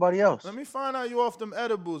for anybody else. Let me find out you off them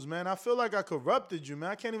edibles, man. I feel like I corrupted you,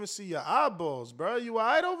 man. I can't even see your eyeballs, bro. You all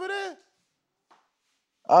right over there?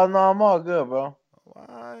 Oh, no, I'm all good, bro. All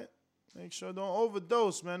right. Make sure don't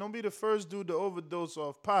overdose, man. Don't be the first dude to overdose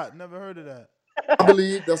off pot. Never heard of that. I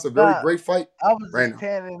believe that's a very great fight. I was right just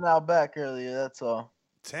tanning out back earlier, that's all.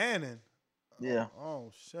 Tanning? Yeah.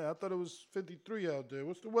 Oh, shit. I thought it was 53 out there.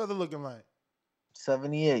 What's the weather looking like?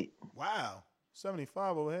 78. Wow.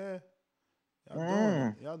 75 over here. Y'all doing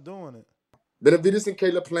it. Y'all doing it. Benavidez and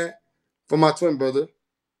Caleb Plant, for my twin brother,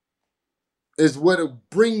 is what to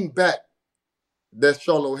bring back that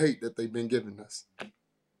Charlo hate that they've been giving us.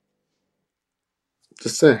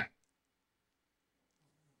 Just saying.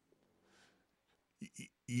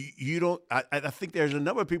 You don't. I think there's a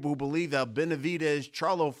number of people who believe that Benavidez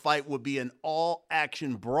Charlo fight would be an all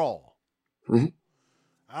action brawl. Mm-hmm.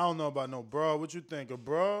 I don't know about no brawl. What you think, a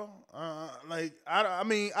brawl? I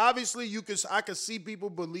mean, obviously I could see people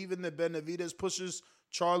believing that Benavidez pushes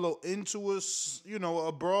Charlo into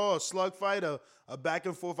a brawl, a slug fight, a back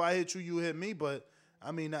and forth. I hit you, you hit me. But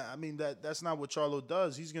I mean that's not what Charlo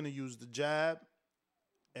does. He's gonna use the jab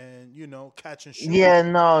and catch and shoot. Yeah,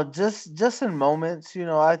 no, just in moments,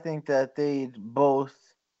 I think that they both,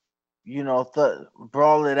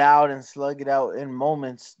 brawl it out and slug it out in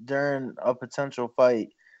moments during a potential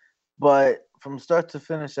fight. But from start to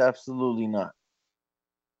finish, absolutely not.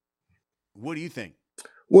 What do you think?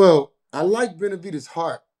 Well, I like Benavidez'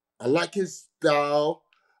 heart. I like his style.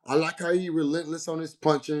 I like how he relentless on his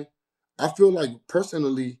punching. I feel like,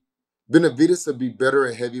 personally, Benavidez would be better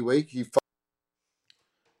at heavyweight.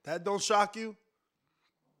 That don't shock you?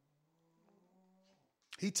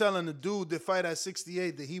 He telling the dude that fight at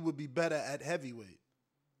 68 that he would be better at heavyweight.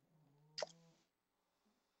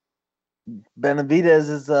 Benavidez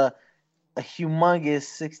is a humongous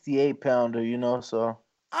 68-pounder, so.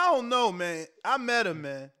 I don't know, man. I met him,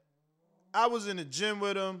 man. I was in the gym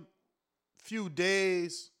with him a few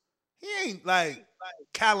days. He ain't like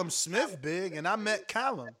Callum Smith big, and I met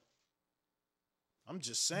Callum. I'm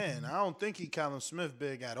just saying, I don't think he Callum Smith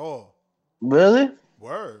big at all. Really?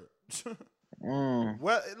 Word.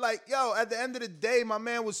 Well, at the end of the day, my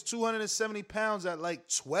man was 270 pounds at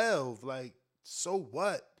 12. So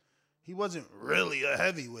what? He wasn't really a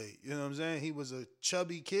heavyweight. You know what I'm saying? He was a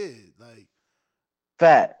chubby kid.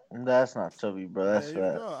 Fat. That's not chubby, bro. That's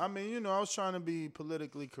fat. Go. I mean, I was trying to be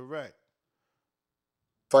politically correct.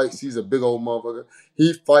 Fights, he's a big old motherfucker.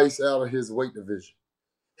 He fights out of his weight division.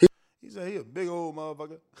 He said he a big old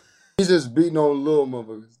motherfucker. He's just beating on little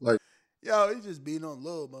motherfuckers. He's just beating on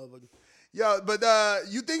little motherfuckers. Yo, but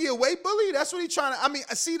you think he a weight bully? That's what he trying to. I mean,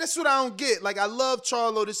 see, that's what I don't get. I love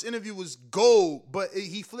Charlo. This interview was gold, but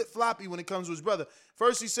he flip-floppy when it comes to his brother.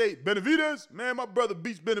 First he say, Benavidez? Man, my brother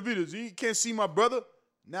beats Benavidez. He can't see my brother.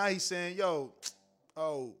 Now he's saying, man,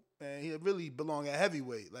 he really belong at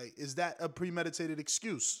heavyweight. Is that a premeditated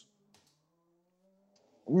excuse?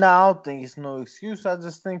 No, I don't think it's no excuse. I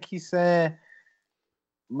just think he's saying,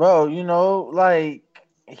 bro,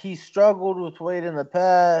 he struggled with weight in the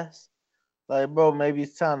past. Bro, maybe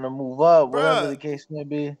it's time to move up, whatever the case may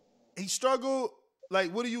be. He struggled,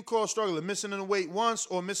 what do you call struggling? Missing the weight once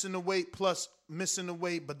or missing the weight plus missing the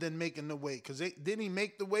weight but then making the weight? Because didn't he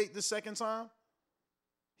make the weight the second time?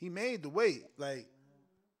 He made the weight.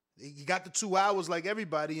 He got the 2 hours like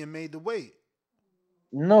everybody and made the weight.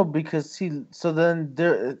 No, because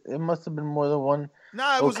it must have been more than one.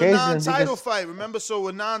 Nah, it was a non-title fight. Remember, so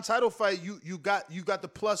a non-title fight, you got the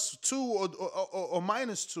 +2 or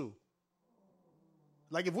 -2.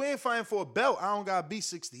 If we ain't fighting for a belt, I don't got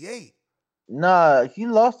B68. Nah, he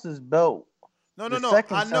lost his belt. No.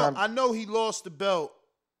 I know he lost the belt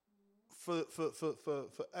for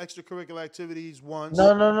extracurricular activities once. No.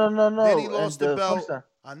 Then he lost the belt.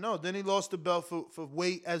 I know. Then he lost the belt for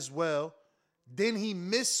weight as well. Then he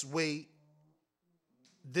missed weight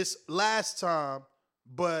this last time,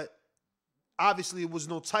 but obviously it was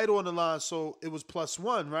no title on the line, so it was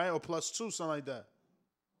 +1, right? Or +2, something like that.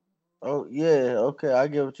 Oh, yeah. Okay, I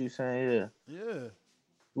get what you're saying, yeah. Yeah.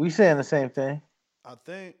 We saying the same thing. I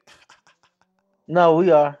think. No, we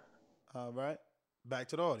are. All right. Back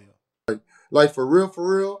to the audio. For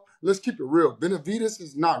real, let's keep it real. Benavidez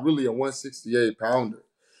is not really a 168-pounder.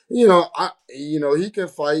 He can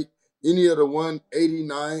fight any of the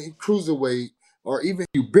 189 cruiserweight or even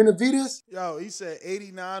Benavidez. Yo, he said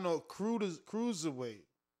 89 or cruiserweight.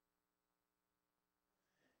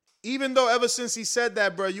 even though ever since he said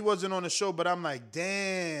that, bro, you wasn't on the show, but I'm like,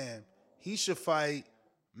 damn, he should fight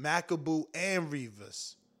Makabu and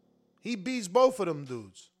Rivas. He beats both of them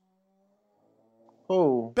dudes.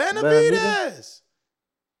 Who? Benavidez.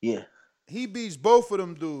 Yeah. He beats both of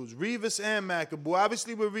them dudes, Rivas and Makabu.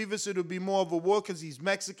 Obviously, with Rivas, it'll be more of a war because he's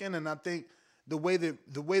Mexican, and I think the way that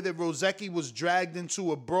Rozeki was dragged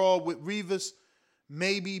into a brawl with Rivas,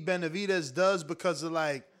 maybe Benavidez does because of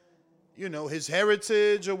his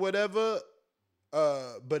heritage or whatever.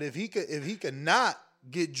 But if he could not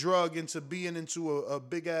get drugged into being into a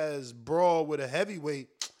big ass brawl with a heavyweight,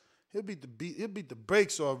 he'll beat the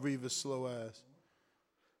brakes off Rivas' slow ass.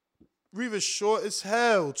 Rivas short as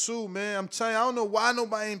hell, too, man. I'm telling you, I don't know why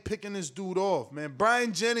nobody ain't picking this dude off, man.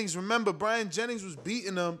 Brian Jennings was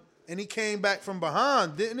beating him, and he came back from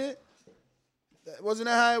behind, didn't it? Wasn't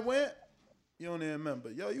that how it went? You don't even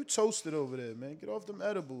remember. Yo, you toasted over there, man. Get off them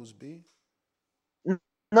edibles, B.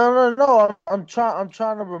 No. I'm trying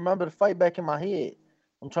to remember the fight back in my head.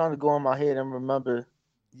 I'm trying to go in my head and remember.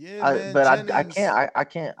 Yeah, man. But I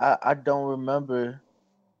can't. I don't remember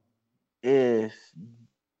if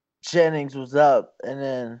Jennings was up and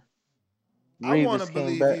then Rivas I want to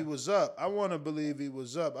believe back. he was up.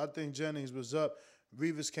 I think Jennings was up.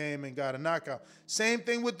 Rivas came and got a knockout. Same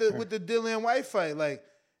thing with the Dillian White fight. Like,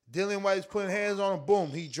 Dillian White's putting hands on him,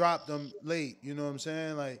 boom, he dropped him late. You know what I'm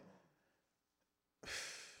saying? Like,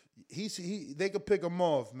 they could pick him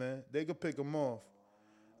off, man. They could pick him off.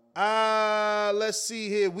 Let's see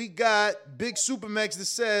here. We got Big Supermax that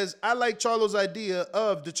says, I like Charlo's idea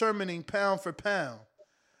of determining pound for pound.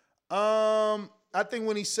 I think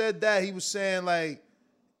when he said that, he was saying, like,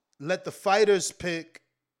 let the fighters pick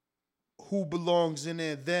who belongs in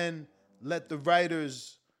there, then let the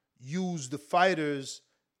writers use the fighters'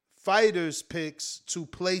 picks to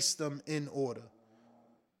place them in order.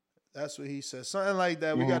 That's what he said. Something like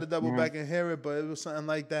that. We got to double back and hear it, but it was something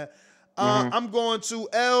like that. I'm going to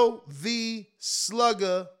LV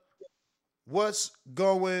Slugger. What's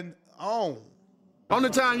going on? Only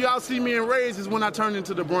time y'all see me in Rays is when I turn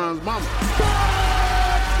into the Bronze Mama.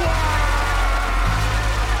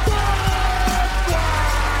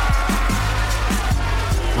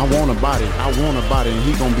 I want a body, and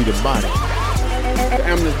he gonna be the body. The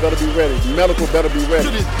ambulance better be ready. The medical better be ready.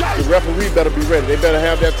 The referee better be ready. They better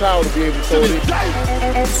have that towel to be able to throw it in.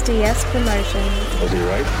 SDS Promotions. Was he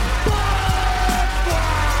right?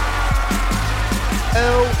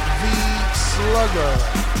 LV Slugger.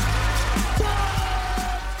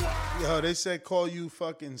 Yo, they said call you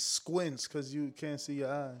fucking squints because you can't see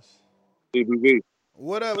your eyes. CBV.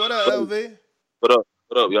 What up, LV? What up?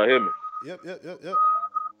 Y'all hear me? Yep.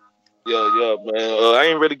 Yeah, man. I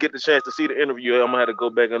ain't really get the chance to see the interview. I'm gonna have to go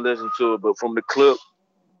back and listen to it. But from the clip,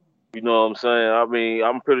 you know what I'm saying? I mean,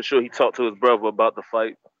 I'm pretty sure he talked to his brother about the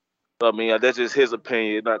fight. I mean, that's just his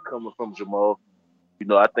opinion, not coming from Jamal. You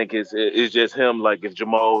know, I think it's just him. Like, if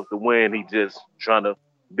Jamal was to win, he just trying to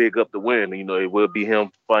big up the win. You know, it will be him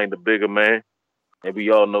fighting the bigger man. And we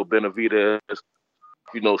all know Benavidez,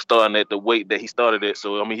 you know, starting at the weight that he started at.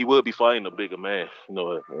 So, I mean, he will be fighting a bigger man, you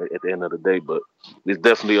know, at the end of the day. But it's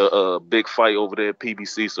definitely a big fight over there at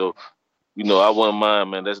PBC. So, you know, I wouldn't mind,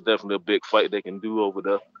 man. That's definitely a big fight they can do over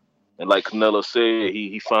there. And like Canelo said,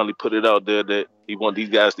 he finally put it out there that he want these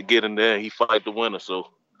guys to get in there and he fight the winner. So,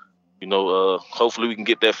 you know, hopefully we can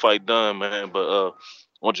get that fight done, man. But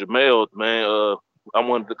on Jamel, man, I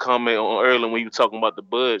wanted to comment on earlier when you were talking about the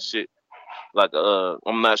Bud shit. Like,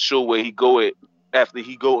 I'm not sure where he go at after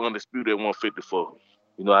he go undisputed at 154.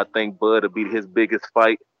 You know, I think Bud will be his biggest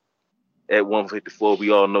fight at 154. We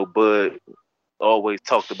all know Bud always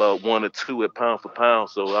talked about 1 or 2 at pound for pound.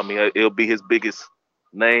 So, I mean, it'll be his biggest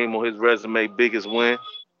name on his resume, biggest win.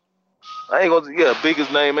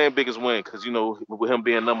 Biggest name and biggest win, because, you know, with him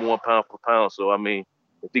being number 1 pound for pound. So, I mean,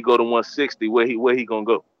 if he go to 160, where he gonna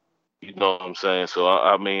go? You know what I'm saying? So,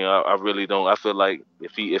 I mean, I really don't. I feel like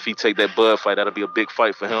if he take that Bud fight, that'll be a big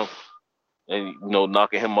fight for him. And, you know,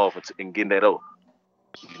 knocking him off and getting that over.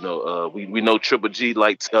 You know, we know Triple G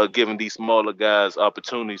likes giving these smaller guys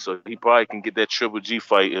opportunities, so he probably can get that Triple G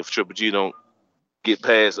fight if Triple G don't get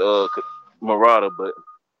past Murata. But,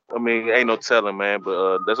 I mean, ain't no telling, man.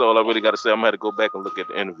 But that's all I really got to say. I'm going to have to go back and look at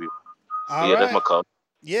the interview. That's my call.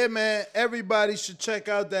 Yeah, man. Everybody should check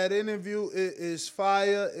out that interview. It is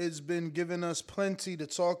fire. It's been giving us plenty to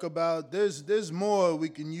talk about. There's more we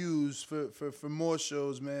can use for more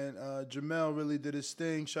shows, man. Jamel really did his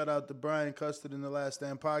thing. Shout out to Brian Custard in the Last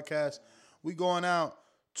Stand podcast. We going out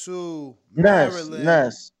to Maryland.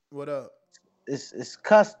 Ness. What up? It's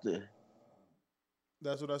Custard.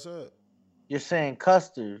 That's what I said. You're saying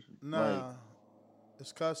Custard. Nah,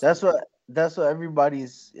 it's Custard. That's what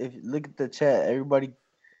everybody's. If you look at the chat, everybody.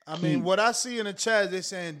 I mean, what I see in the chat, they're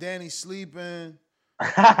saying Danny sleeping,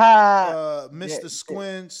 Mr. Mr.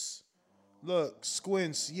 Squints. Look,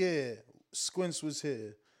 Squints, yeah. Squints was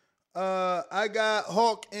here. I got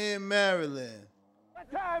Hawk in Maryland.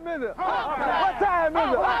 What time is it? What time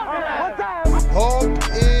is it? What time? Hawk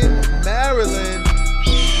in Maryland.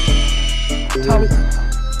 Tommy, I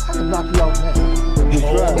can knock you out now.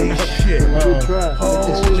 Holy shit. Good try.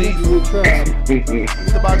 Holy good try.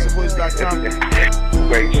 TheBoxingVoice.com.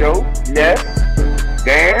 Great show. Yes.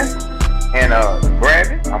 Dan and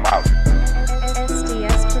Brandon. I'm out.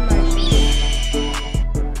 SDS Promotions.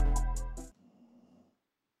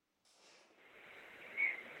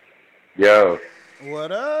 Yo.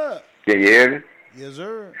 What up? Can you hear me? Yes,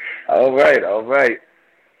 sir. All right.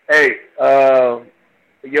 Hey,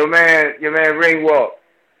 your man Ringwalk.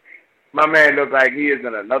 My man looked like he is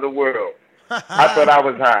in another world. I thought I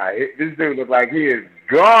was high. This dude looked like he is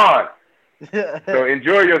gone. So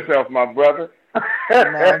enjoy yourself, my brother.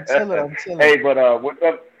 I'm chilling. Hey, but what's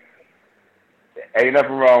up? Ain't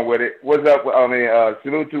nothing wrong with it. What's up?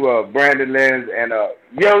 Salute to Brandon Lenz and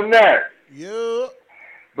Yo Ness. Yo.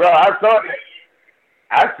 Bro, I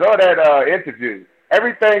saw that interview.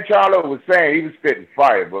 Everything Charlo was saying, he was spitting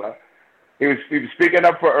fire, bro. He was speaking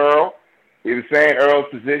up for Earl. He was saying Earl's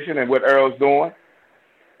position and what Earl's doing.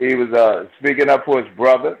 He was speaking up for his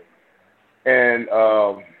brother. And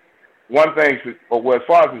one thing, as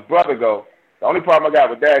far as his brother goes, the only problem I got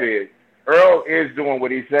with that is Earl is doing what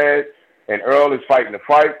he said, and Earl is fighting the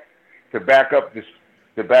fight to back up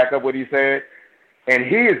what he said. And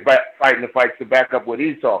he is fighting the fights to back up what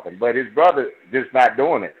he's talking. But his brother just not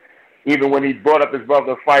doing it. Even when he brought up his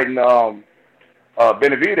brother fighting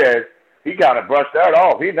Benavidez, he kind of brushed that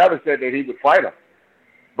off. He never said that he would fight him.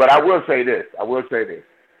 But I will say this.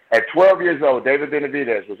 At 12 years old, David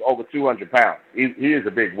Benavidez was over 200 pounds. He is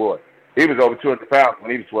a big boy. He was over 200 pounds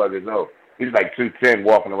when he was 12 years old. He's like 210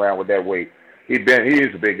 walking around with that weight. He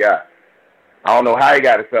is a big guy. I don't know how he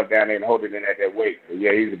got himself down there and holding it at that weight. But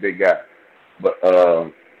yeah, he's a big guy. But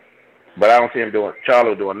I don't see him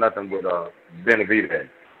Charlo doing nothing with Benavidez.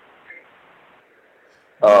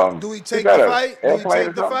 Do we take the fight?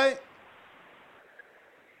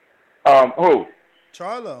 Who?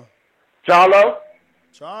 Charlo. Charlo?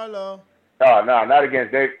 Charlo. No, not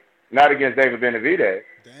against David Benavidez.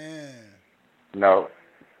 Damn. No,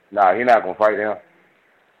 he's not gonna fight him.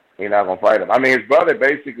 I mean, his brother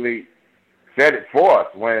basically said it for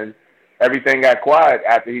us when everything got quiet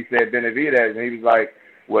after he said Benavidez, and he was like,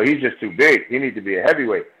 "Well, he's just too big. He needs to be a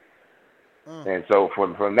heavyweight." And so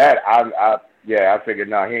from that, I figured,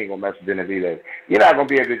 he ain't gonna mess with Benavidez. You're not gonna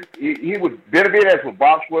be able to. Benavidez would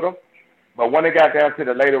box with him, but when they got down to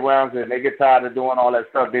the later rounds and they get tired of doing all that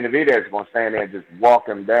stuff, Benavidez is gonna stand there and just walk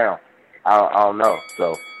him down. I don't know.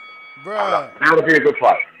 So, bruh, that would be a good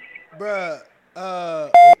fight. Bruh,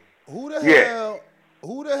 who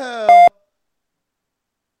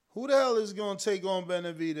the hell is gonna take on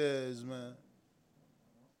Benavidez, man?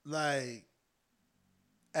 Like,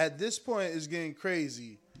 at this point, it's getting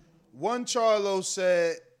crazy. One Charlo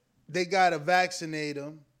said they gotta vaccinate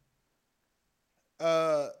him.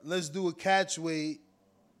 Let's do a catch weight.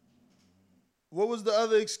 What was the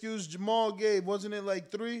other excuse Jamal gave? Wasn't it like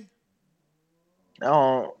 3?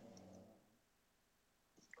 I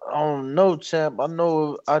don't know, champ. I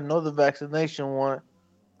know the vaccination one.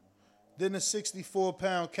 Then a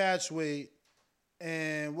 64-pound catch weight,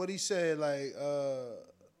 and what he said, like, I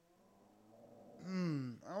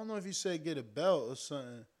don't know if he said get a belt or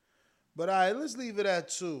something. But all right, let's leave it at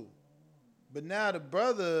 2. But now the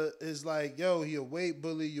brother is like, yo, he a weight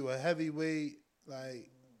bully, you a heavyweight.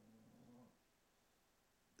 Like,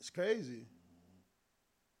 it's crazy.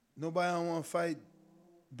 Nobody don't want to fight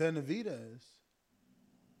Benavidez.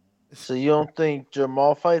 So you don't think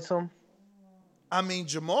Jamal fights him? I mean,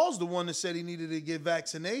 Jamal's the one that said he needed to get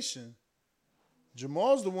vaccination.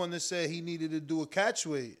 Jamal's the one that said he needed to do a catch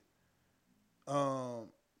weight.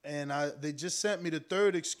 And they just sent me the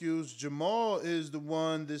third excuse. Jamal is the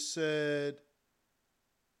one that said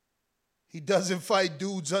he doesn't fight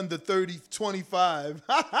dudes under 25.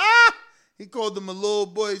 He called them a little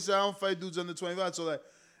boy. He said, I don't fight dudes under 25. So, like,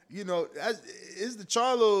 you know, is the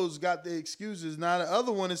Charlos got the excuses. Now, the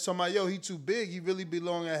other one is talking about, yo, he too big. He really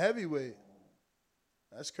belong at heavyweight.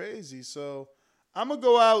 That's crazy. So, I'm going to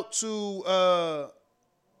go out to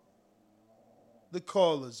the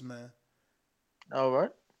callers, man. All right.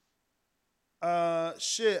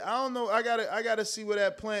 Shit, I don't know. I gotta see where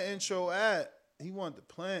that plant intro at. He wanted the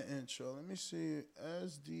plant intro. Let me see.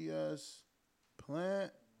 SDS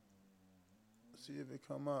plant. Let's see if it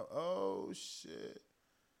come up. Oh shit.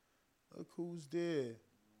 Look who's there.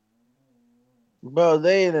 Bro,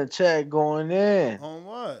 they in the chat going in. On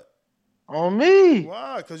what? On me.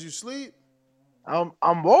 Why? Because you sleep? I'm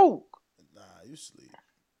woke. Nah, you sleep.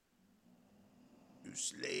 You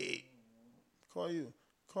sleep. Call you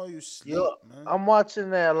sleep, man. I'm watching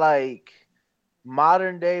that like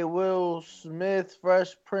modern day Will Smith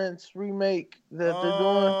Fresh Prince remake that they're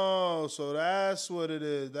doing. Oh, so that's what it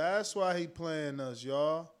is. That's why he playing us,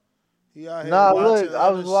 y'all. He out here Nah, watching look, I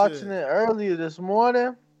was other watching shit. it earlier this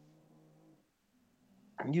morning.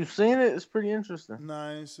 You seen it? It's pretty interesting. Nah,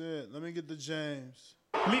 I ain't see it. Let me get the James.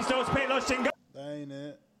 Listos, pelos, chingados. That ain't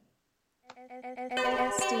it.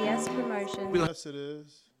 SDS Promotion. Yes, it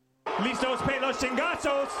is. Listos, pelos,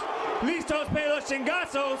 chingazos. Listos, pelos,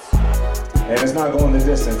 chingazos. And it's not going the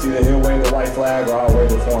distance. Either he'll wave the white flag or I'll wave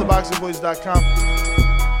the form. TheBoxingVoice.com.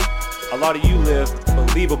 A lot of you live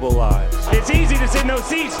believable lives. It's easy to sit in those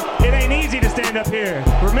seats. It ain't easy to stand up here.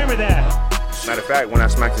 Remember that. Matter of fact, when I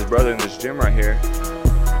smacked his brother in this gym right here,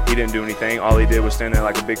 he didn't do anything. All he did was stand there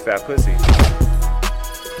like a big fat pussy. In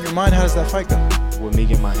your mind, how does that fight go? With me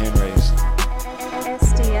getting my hand raised.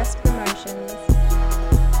 SDS Promotions.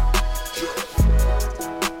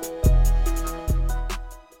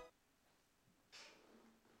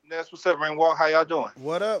 Ness, what's up, Ringwalk? How y'all doing?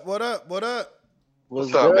 What up? What up? What up?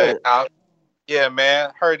 What's up, man? Yeah,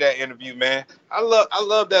 man. Heard that interview, man. I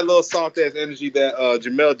love that little soft ass energy that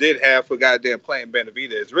Jamel did have for goddamn Plant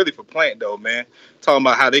Benavidez. It's really for Plant though, man. Talking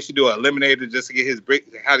about how they should do an eliminator just to get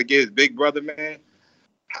how to get his big brother, man.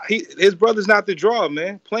 His brother's not the draw,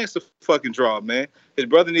 man. Plant's the fucking draw, man. His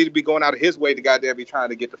brother need to be going out of his way to goddamn be trying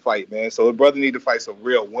to get the fight, man. So his brother need to fight some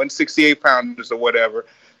real 168 pounders or whatever,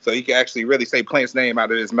 so he can actually really say Plant's name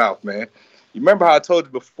out of his mouth, man. You remember how I told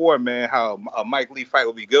you before, man, how a Mike Lee fight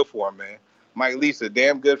would be good for him, man. Mike Lee's a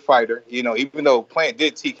damn good fighter, you know, even though Plant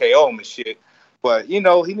did TKO him and shit. But, you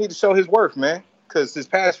know, he need to show his worth, man, because his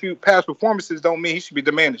past performances don't mean he should be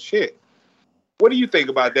demanding shit. What do you think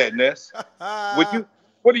about that, Ness?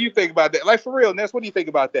 What do you think about that? Like, for real, Ness, what do you think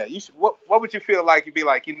about that? What would you feel like? You'd be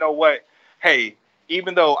like, you know what? Hey,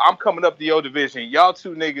 even though I'm coming up to your division, y'all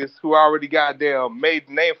two niggas who already goddamn made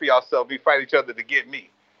the name for yourself, be fight each other to get me.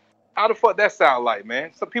 How the fuck that sound like,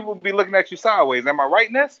 man? Some people be looking at you sideways. Am I right,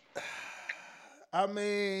 Ness? I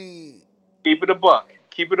mean, keep it a buck.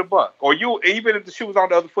 Keep it a buck. Or you, even if the shoe was on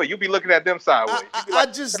the other foot, you'll be looking at them sideways. I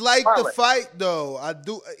just like the fight, though. I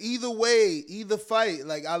do. Either way, either fight.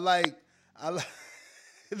 Like, I like.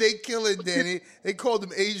 They killing Danny. They called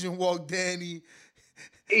him Asian Walk Danny.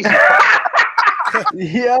 Yo,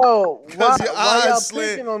 why your y'all eyes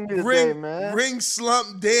picking on this ring, day, man? Ring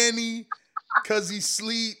slump Danny because he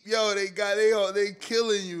sleep. Yo, they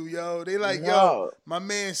killing you, yo. They like, yo, my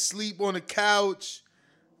man sleep on the couch.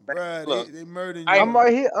 Bruh, they murdering you. I'm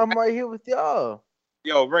right here with y'all.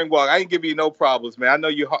 Yo, Ringwalk, I ain't give you no problems, man. I know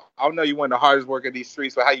you one of the hardest work in these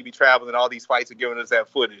streets for how you be traveling all these fights and giving us that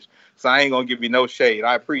footage. So I ain't gonna give you no shade.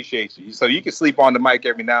 I appreciate you. So you can sleep on the mic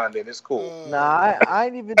every now and then. It's cool. Nah, I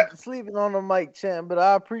ain't even sleeping on the mic, champ, but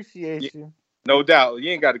I appreciate you. No doubt. You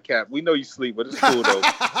ain't got a cap. We know you sleep, but it's cool though.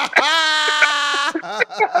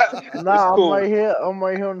 Nah, cool. I'm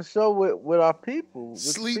right here on the show with our people.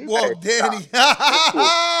 Sleepwalk Danny.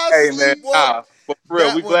 Hey man, but for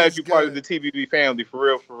real, we glad you part of the TBB family.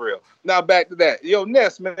 For real. Now back to that. Yo,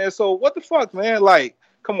 Ness, man. So what the fuck, man? Like,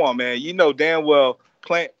 come on, man. You know damn well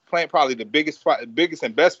Plant probably the biggest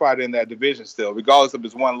and best fighter in that division still, regardless of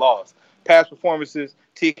his one loss. Past performances,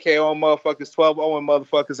 TKO motherfuckers, 12-0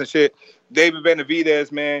 motherfuckers and shit. David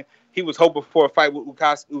Benavidez, man, he was hoping for a fight with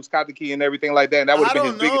Uzcategui and everything like that, and that would have been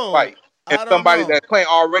his biggest fight. And somebody that Plant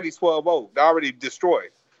already 12-0, they already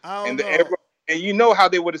destroyed. And you know how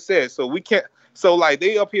they would have said. So we can't. So like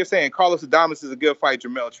they up here saying Carlos Adames is a good fight, for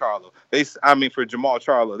Jamal Charlo.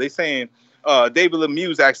 They saying David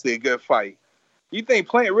Lemieux is actually a good fight. You think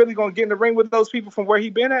Plant really gonna get in the ring with those people from where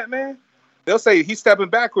he been at, man? They'll say he's stepping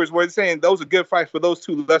backwards, where they're saying those are good fights for those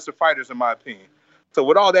two lesser fighters, in my opinion. So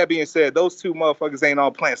with all that being said, those two motherfuckers ain't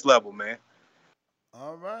on Plant's level, man.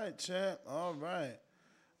 All right, champ. All right.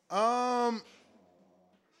 I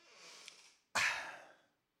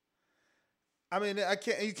mean,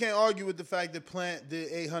 you can't argue with the fact that Plant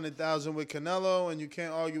did 800,000 with Canelo, and you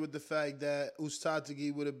can't argue with the fact that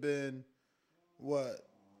Uzcategui would have been what?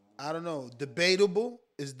 I don't know. Debatable.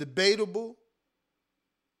 It's debatable.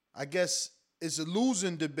 I guess it's a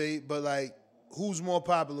losing debate, but like, who's more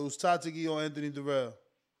popular, Uzcategui or Anthony Durrell?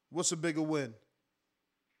 What's a bigger win?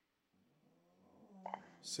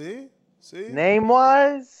 See? Name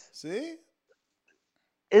wise? See?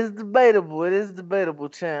 It's debatable. It is debatable,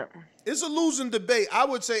 champ. It's a losing debate. I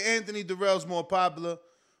would say Anthony Durrell's more popular,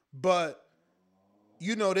 but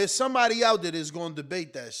you know, there's somebody out there that's going to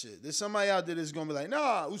debate that shit. There's somebody out there that's going to be like,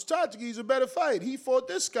 nah, Uzcategui's a better fight. He fought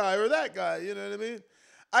this guy or that guy. You know what I mean?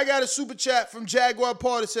 I got a super chat from Jaguar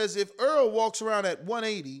Paul that says, if Earl walks around at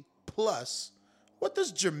 180 plus, what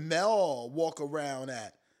does Jermell walk around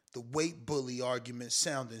at? The weight bully argument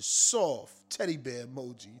sounding soft. Teddy bear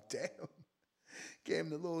emoji. Damn. Gave him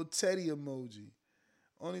the little teddy emoji.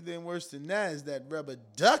 Only thing worse than that is that rubber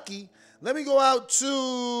ducky. Let me go out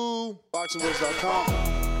to BoxingWorks.com.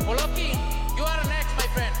 Poloki, you are next, my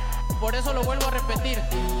friend. Por eso lo vuelvo a repetir.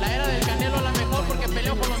 La era del Canelo es la mejor porque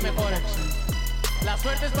peleó con los mejores. La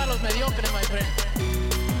suerte es para los mediocres, my friend.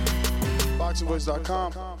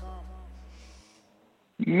 BoxingWorks.com.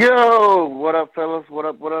 Yo, what up, fellas? What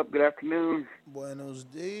up? What up? Good afternoon. Buenos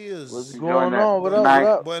dias. What's going on? What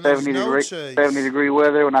up? What up? 70 degree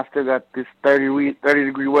weather, when I still got this 30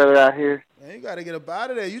 degree weather out here. Man, you got to get up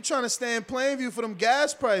out of there. You trying to stay in Plainview for them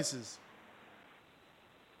gas prices.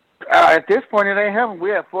 At this point, it ain't heaven.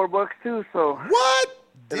 We at $4 too, so. What?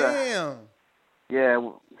 Damn.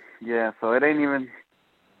 Yeah, so it ain't even.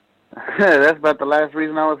 That's about the last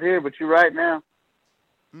reason I was here, but you're right now.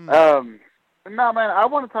 No, man, I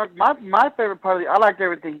want to talk. My favorite part I liked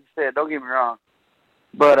everything he said, don't get me wrong.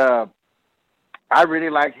 But I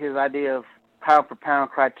really like his idea of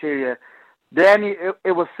pound-for-pound criteria. Danny,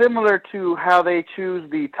 it was similar to how they choose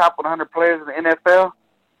the top 100 players in the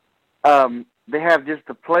NFL. They have just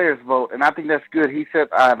the players vote, and I think that's good. He said,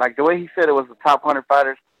 like the way he said it was the top 100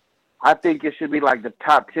 fighters, I think it should be like the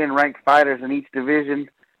top 10 ranked fighters in each division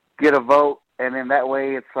get a vote, and then that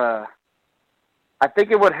way it's I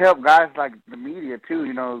think it would help guys like the media, too.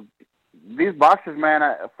 You know, these boxers, man,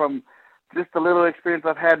 from just the little experience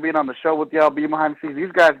I've had being on the show with y'all, being behind the scenes,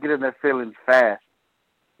 these guys get in their feelings fast.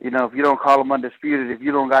 You know, if you don't call them undisputed, if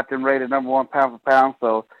you don't got them rated number one pound for pound.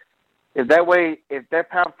 So if that way, if their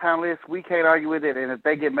pound for pound list, we can't argue with it. And if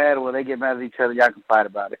they get mad, well, they get mad at each other, y'all can fight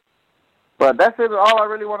about it. But that's it. All I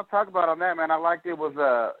really want to talk about on that, man. I liked it was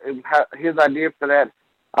his idea for that.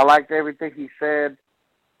 I liked everything he said.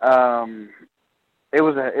 It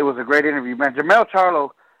was a great interview, man. Jermell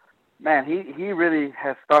Charlo, man, he really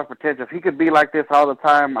has star potential. If he could be like this all the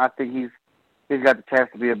time, I think he's got the chance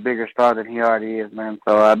to be a bigger star than he already is, man.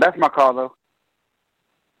 So that's my call, though.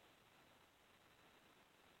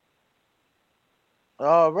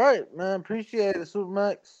 All right, man. Appreciate it,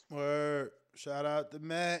 Supermax. Word. Shout out to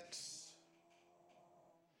Max.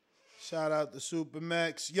 Shout out to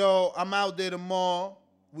Supermax. Yo, I'm out there tomorrow.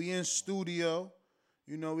 We in studio.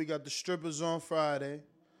 You know, we got the strippers on Friday.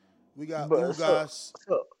 We got Ugas.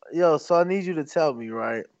 So I need you to tell me,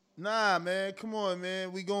 right? Nah, man. Come on,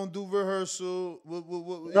 man. We going to do rehearsal.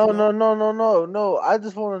 No. I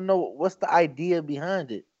just want to know what's the idea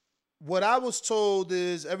behind it. What I was told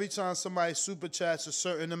is every time somebody super chats a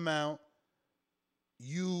certain amount,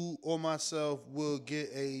 you or myself will get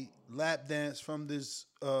a lap dance from this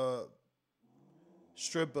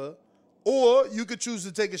stripper. Or you could choose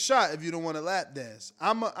to take a shot if you don't want to lap dance.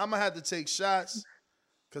 I'm going to have to take shots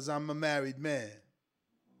because I'm a married man.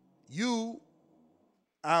 You,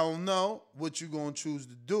 I don't know what you're going to choose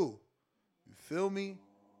to do. You feel me?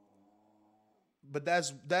 But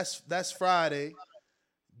that's Friday.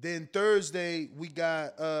 Then Thursday, we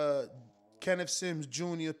got Kenneth Sims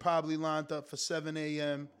Jr. probably lined up for 7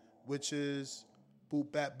 a.m., which is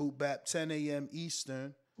boop bap, 10 a.m.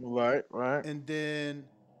 Eastern. Right. And then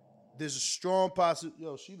there's a strong possibility.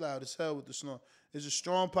 Yo, she loud as hell with the snore. There's a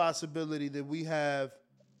strong possibility that we have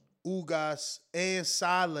Ugas and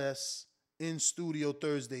Silas in studio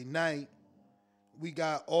Thursday night. We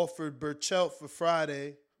got Alfred Burchelt for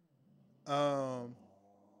Friday. Brandon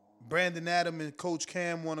Adam and Coach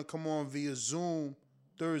Cam want to come on via Zoom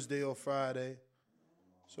Thursday or Friday.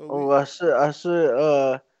 So I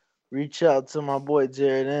should reach out to my boy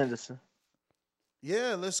Jared Anderson.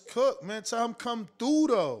 Yeah, let's cook, man. Tell him come through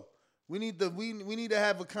though. We need to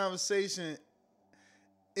have a conversation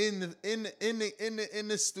in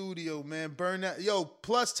the studio, man. Burn that. Yo,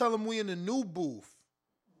 plus tell them we in the new booth.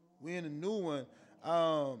 We in the new one.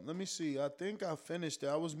 Let me see. I think I finished it.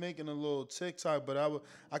 I was making a little TikTok, but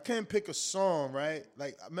I couldn't pick a song, right?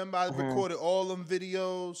 Like, remember I recorded all them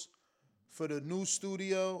videos for the new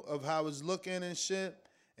studio of how it's looking and shit.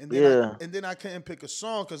 And then I couldn't pick a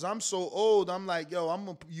song because I'm so old. I'm like, yo, I'm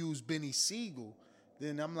gonna use Benny Siegel.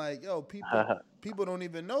 Then I'm like, yo, people don't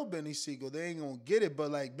even know Benny Siegel. They ain't gonna get it. But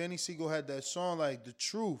like Benny Siegel had that song like The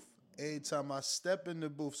Truth. Every time I step in the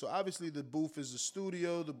booth. So obviously the booth is the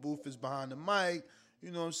studio. The booth is behind the mic. You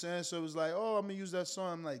know what I'm saying? So it was like, oh, I'm gonna use that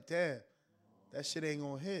song. I'm like, damn, that shit ain't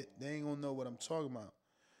gonna hit. They ain't gonna know what I'm talking about.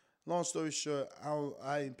 Long story short,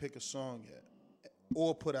 I didn't pick a song yet.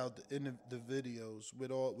 or put out the videos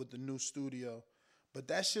with the new studio. But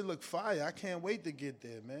that shit look fire. I can't wait to get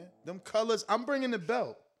there, man. Them colors. I'm bringing the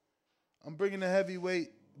belt. I'm bringing the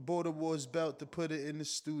heavyweight Border Wars belt to put it in the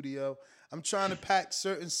studio. I'm trying to pack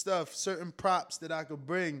certain stuff, certain props that I could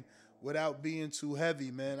bring without being too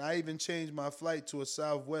heavy, man. I even changed my flight to a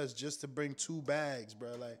Southwest just to bring 2 bags,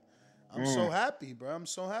 bro. Like, I'm so happy, bro. I'm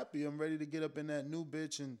so happy. I'm ready to get up in that new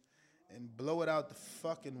bitch and blow it out the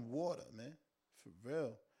fucking water, man. For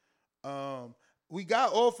real. We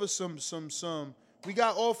got offered we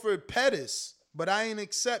got offered Pettis, but I ain't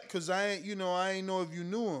accept because I ain't know if you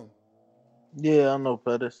knew him. Yeah, I know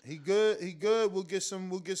Pettis. He good. We'll get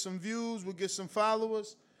some views. We'll get some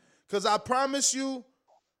followers. Cause I promise you,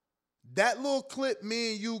 that little clip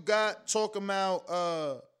me and you got talking about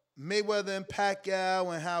Mayweather and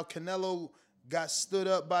Pacquiao and how Canelo got stood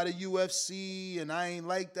up by the UFC and I ain't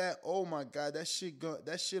like that. Oh my God, that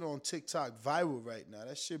shit on TikTok viral right now.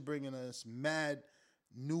 That shit bringing us mad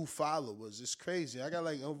new followers. It's crazy. I got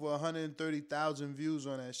like over 130,000 views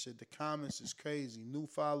on that shit. The comments is crazy. New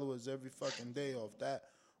followers every fucking day off that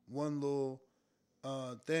one little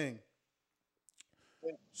thing.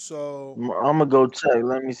 So I'm gonna go check.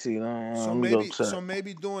 Let me see. So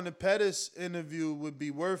maybe doing the Pettis interview would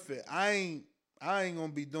be worth it. I ain't gonna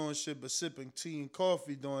be doing shit but sipping tea and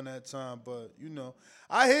coffee during that time. But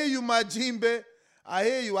I hear you, my Jimbe. I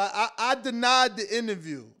hear you. I denied the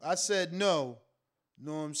interview. I said no.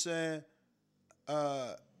 Know what I'm saying?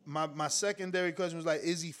 My secondary question was like,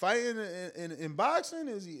 is he fighting in boxing?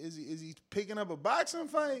 Is he picking up a boxing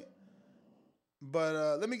fight?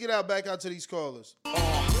 But let me get back out to these callers. Long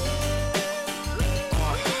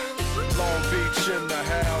Beach in the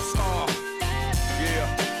house.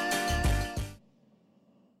 Yeah.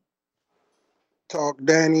 Talk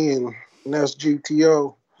Danny and Ness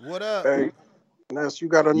GTO. What up? Hey, Ness, you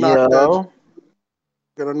gotta knock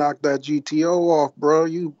that GTO off, bro.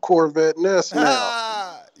 You Corvette Ness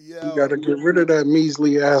now. You gotta get rid of that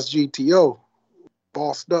measly ass GTO.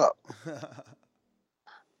 Bossed up.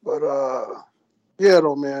 But yeah,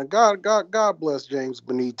 though, man. God bless James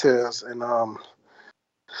Benitez, and I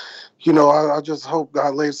just hope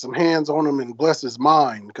God lays some hands on him and bless his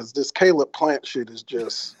mind, because this Caleb Plant shit is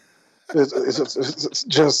just, it's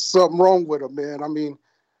just something wrong with him, man. I mean,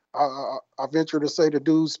 I venture to say the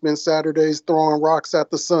dude spends Saturdays throwing rocks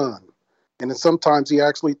at the sun, and then sometimes he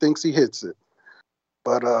actually thinks he hits it.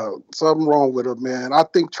 But something wrong with him, man. I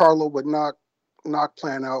think Charlo would knock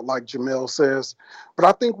Plant out, like Jamel says. But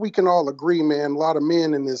I think we can all agree, man, a lot of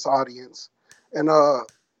men in this audience. And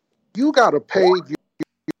you got to pay.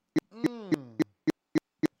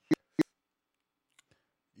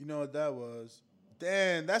 You know what that was?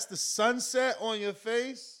 Damn, that's the sunset on your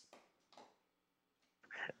face?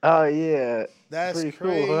 Oh, yeah. That's pretty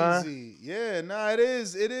crazy. Cool, huh? Yeah, nah, it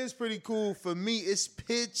is. It is pretty cool. For me, it's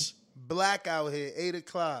pitch black out here, 8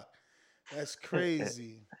 o'clock. That's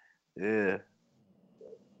crazy. Yeah.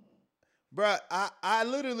 Bruh, I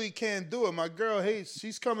literally can't do it. My girl hates.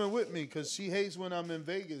 She's coming with me because she hates when I'm in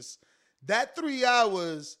Vegas. That 3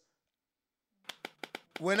 hours,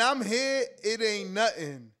 when I'm here, it ain't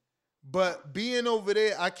nothing. But being over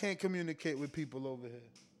there, I can't communicate with people over here.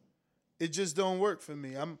 It just don't work for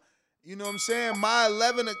me. You know what I'm saying? My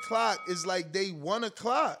 11 o'clock is like they 1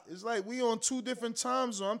 o'clock. It's like we on 2 different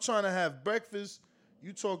time zones. I'm trying to have breakfast.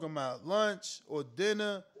 You talking about lunch or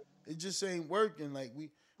dinner. It just ain't working. Like we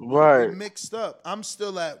mixed up. I'm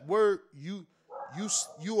still at work. You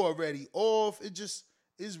already off. It just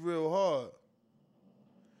is real hard.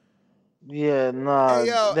 Yeah, nah.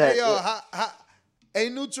 Hey,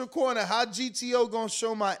 Neutral Corner, how GTO gonna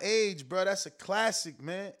show my age, bro? That's a classic,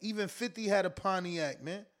 man. Even 50 had a Pontiac,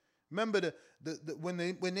 man. Remember when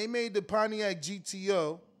they made the Pontiac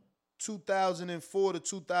GTO, 2004 to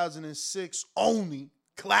 2006 only,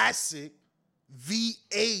 classic,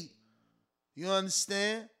 V8. You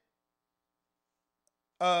understand?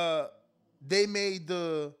 They made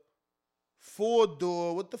the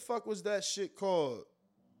 4-door. What the fuck was that shit called?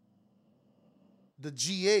 The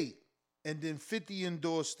G8. And then 50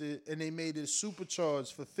 endorsed it, and they made it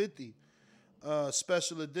supercharged for 50.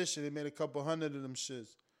 Special edition. They made a couple hundred of them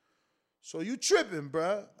shits. So you tripping,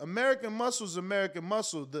 bruh. American Muscle's American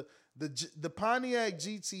Muscle. The Pontiac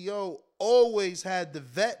GTO always had the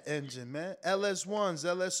vet engine, man. LS1s,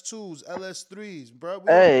 LS2s, LS3s,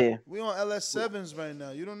 bruh. We on LS7s right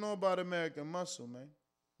now. You don't know about American Muscle, man.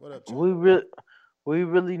 What up, Chuck? We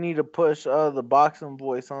really need to push the Boxing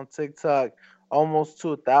Voice on TikTok almost to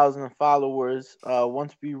 1,000 followers.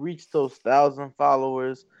 Once we reach those 1,000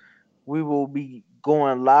 followers, we will be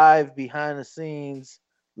going live behind the scenes,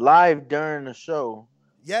 live during the show.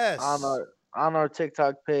 Yes. on our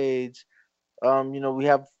TikTok page. We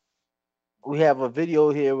have a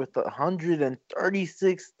video here with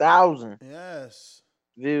 136,000 Yes.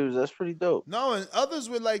 views. That's pretty dope. No, and others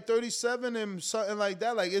with like 37 and something like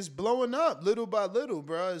that. Like it's blowing up little by little,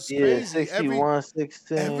 bro. It's crazy. 61,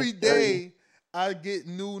 16. Every day I get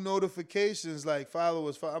new notifications like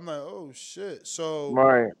followers. I'm like, oh shit. So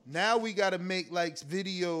Right. now we got to make like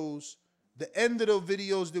videos. The end of the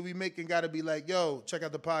videos that we making got to be like, yo, check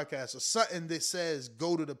out the podcast or something that says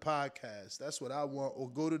go to the podcast. That's what I want. Or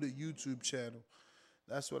go to the YouTube channel.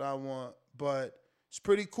 That's what I want. But it's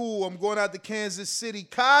pretty cool. I'm going out to Kansas City.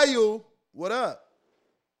 Kyle, what up?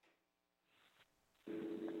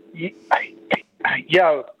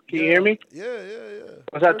 Yo, can you hear me? Yeah.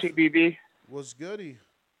 What's up, TBB? What's goody?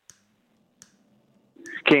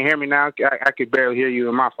 Can you hear me now? I could barely hear you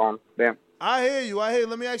in my phone. Damn. I hear you.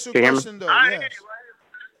 Let me ask you a Can you hear me? question, though. Yes.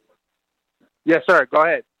 Yes, sir. Go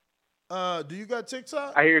ahead. Do you got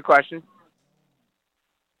TikTok? I hear your question.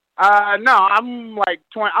 No, I'm like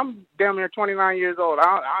 20. I'm damn near 29 years old.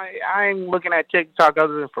 I ain't looking at TikTok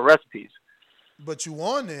other than for recipes. But you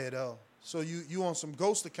on there, though. So you on some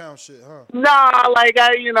ghost account shit, huh? Nah, like a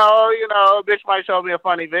bitch might show me a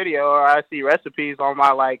funny video, or I see recipes on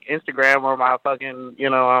my like Instagram or my fucking,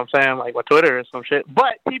 you know what I'm saying, like my Twitter or some shit.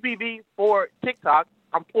 But TBV for TikTok,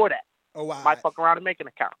 I'm for that. Oh wow. Might fuck around and make an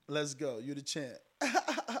account. Let's go. You the champ.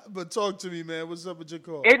 But talk to me, man. What's up with your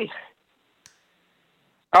call?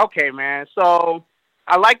 Okay, man. So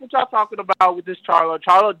I like what y'all talking about with this Charlo.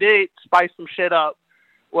 Charlo did spice some shit up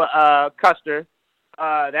with Custer.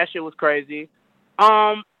 That shit was crazy.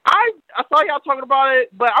 I saw y'all talking about it,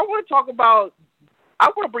 but I want to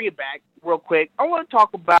bring it back real quick. I want to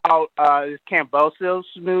talk about this Kambosos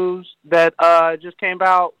news that just came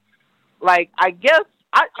out. Like, I guess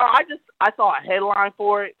I saw a headline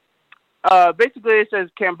for it. Basically, it says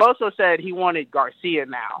Kambosos said he wanted Garcia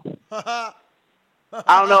now. I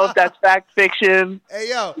don't know if that's fact, fiction. Hey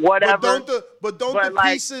yo, whatever. But don't the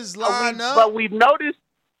pieces line up? But we noticed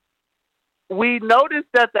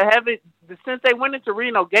that since they went into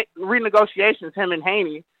renegotiations, him and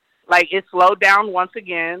Haney, like it slowed down once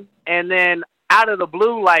again, and then out of the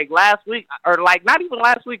blue, like last week, or like not even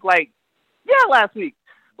last week, last week,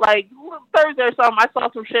 like Thursday or something, I saw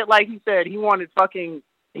some shit like he said he wanted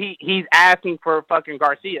he's asking for fucking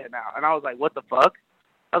Garcia now, and I was like, what the fuck?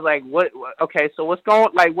 I was like, what? Okay, so what's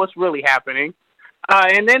really happening?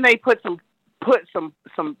 And then they put some punch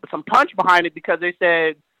behind it because they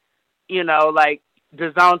said, you know, like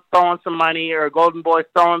DAZN's throwing some money or Golden Boy's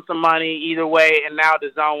throwing some money either way, and now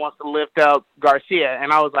DAZN wants to lift up Garcia.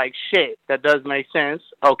 And I was like, shit, that does make sense.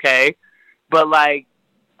 Okay. But like,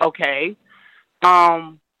 okay.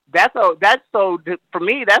 For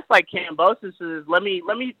me, that's like Kambosos' let me,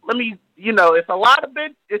 you know, it's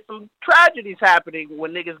some tragedies happening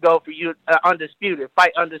when niggas go for you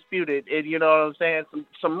fight undisputed, and you know what I'm saying,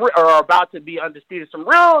 some or about to be undisputed, some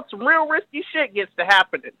real risky shit gets to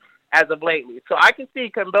happening as of lately. So I can see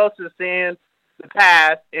Kambosos seeing the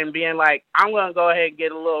past and being like, I'm gonna go ahead and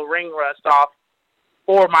get a little ring rust off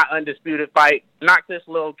for my undisputed fight, knock this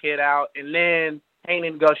little kid out, and then Haney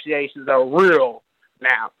negotiations are real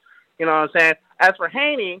now. You know what I'm saying? As for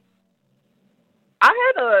Haney,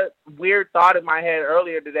 I had a weird thought in my head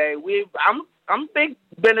earlier today. I'm a big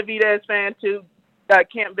Benavidez fan too,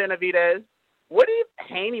 Camp Benavidez. What if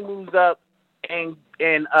Haney moves up and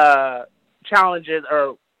challenges,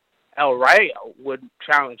 or El Rayo would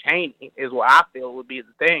challenge Haney, is what I feel would be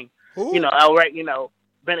the thing. Who? You know,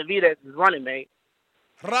 Benavidez is running mate.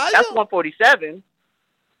 Rayo? That's 147.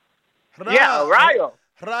 Yeah, Rayo.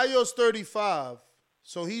 Rayo's 35.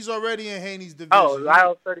 So he's already in Haney's division. Oh,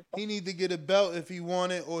 Rayo's 35. He need to get a belt if he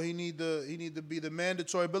want it, or he need to be the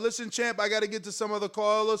mandatory. But listen, champ, I got to get to some other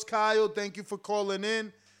callers. Kyle, thank you for calling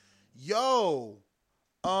in. Yo,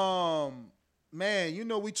 man, you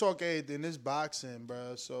know we talk everything. This boxing,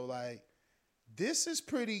 bro. So like, this is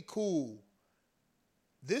pretty cool.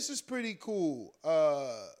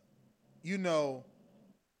 You know,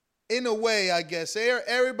 in a way, I guess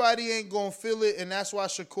everybody ain't gonna feel it, and that's why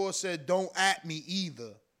Shakur said, "Don't at me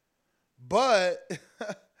either." But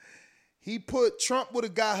he put Trump would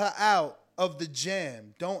have got her out of the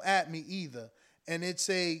jam. Don't at me either, and it's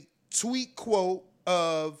a tweet quote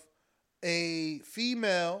of a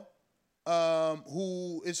female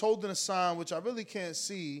who is holding a sign, which I really can't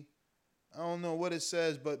see. I don't know what it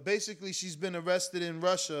says, but basically she's been arrested in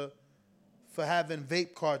Russia for having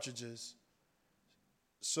vape cartridges.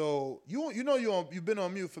 So you've been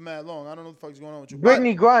on mute for mad long. I don't know what the fuck's going on with you.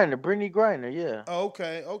 Brittany Griner, yeah. Oh,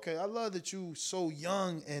 okay. I love that you so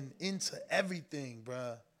young and into everything,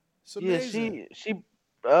 bruh. It's yeah, amazing.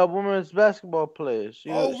 women's basketball player.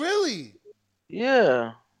 Really?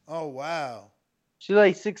 Yeah. Oh wow. She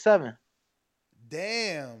like 6'7".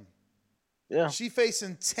 Damn. Yeah. She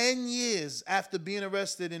facing 10 years after being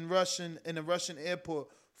arrested in a Russian airport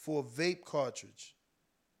for a vape cartridge.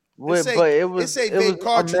 Wait, but it was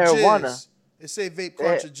marijuana. It say vape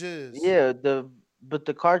cartridges. Yeah, but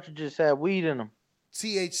the cartridges had weed in them.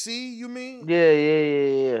 THC, you mean?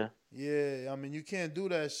 Yeah. Yeah, I mean you can't do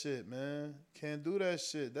that shit, man. Can't do that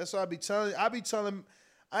shit. That's what I be telling.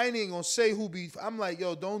 I ain't even gonna say who be. I'm like,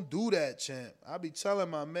 yo, don't do that, champ. I be telling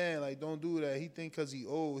my man, like, don't do that. He think cause he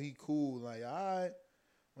old, he cool. Like, all right,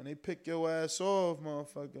 when they pick your ass off,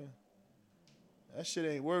 motherfucker, that shit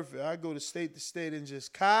ain't worth it. I go to state and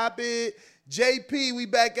just cop it. JP, we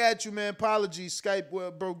back at you, man. Apologies,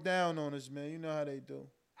 Skype broke down on us, man. You know how they do.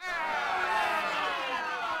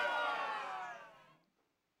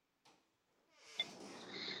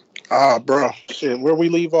 Bro, shit, where we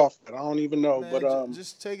leave off at, I don't even know. Man, but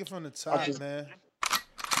just take it from the top, man.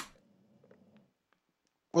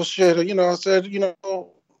 Well, shit, I said,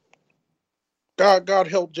 God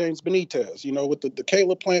help James Benitez, with the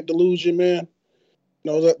Caleb Plant delusion, man.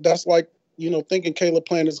 That's like, thinking Caleb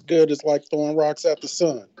Plant is good is like throwing rocks at the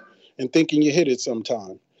sun and thinking you hit it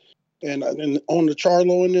sometime. And on the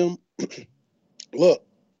Charlo and them, look,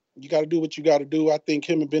 you got to do what you got to do. I think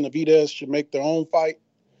him and Benavidez should make their own fight.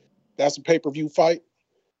 That's a pay-per-view fight.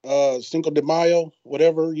 Cinco de Mayo,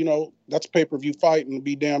 whatever, that's a pay-per-view fight and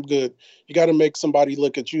be damn good. You got to make somebody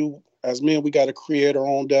look at you. As men, we got to create our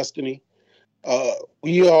own destiny.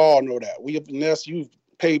 We all know that. Ness, you've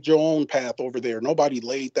paved your own path over there. Nobody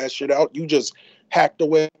laid that shit out. You just hacked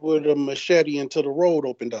away with a machete until the road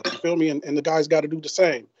opened up. You feel me? And the guys got to do the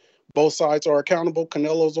same. Both sides are accountable.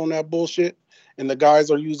 Canelo's on that bullshit. And the guys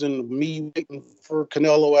are using me waiting for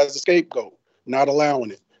Canelo as a scapegoat, not allowing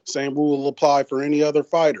it. Same rule will apply for any other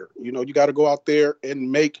fighter. You got to go out there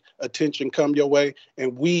and make attention come your way.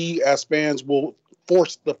 And we as fans will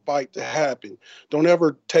force the fight to happen. Don't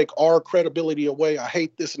ever take our credibility away. I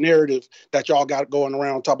hate this narrative that y'all got going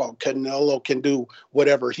around talking about Canelo can do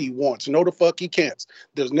whatever he wants. No, the fuck he can't.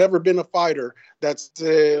 There's never been a fighter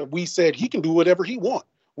we said he can do whatever he wants.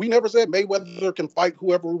 We never said Mayweather can fight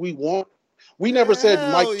whoever we want. We never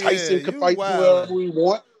said Mike Tyson can fight whoever we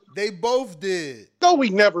want. They both did. No, we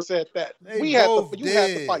never said that. You had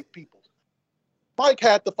to fight people. Mike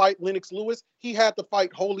had to fight Lennox Lewis. He had to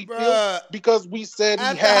fight Holyfield because we said he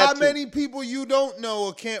had to. How many people you don't know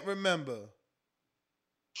or can't remember?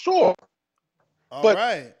 Sure. All but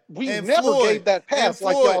right. We never gave that pass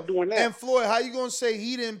like y'all doing that. And Floyd, how you gonna say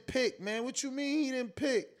he didn't pick, man? What you mean he didn't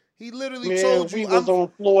pick? He literally man, told you. We was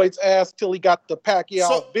on Floyd's ass till he got the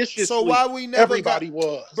Pacquiao viciously. So why we never everybody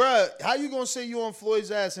was. Bruh, how you gonna say you on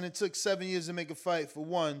Floyd's ass and it took 7 years to make a fight for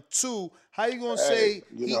one? Two, how you gonna say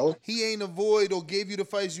he ain't avoid or gave you the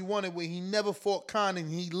fights you wanted when he never fought Khan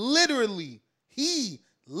and he literally, I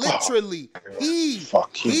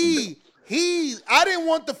didn't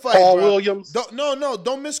want the fight, Paul bro. Williams.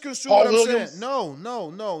 Don't misconstrue Paul what I'm Williams. saying.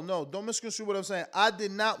 No. Don't misconstrue what I'm saying. I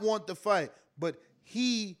did not want the fight, but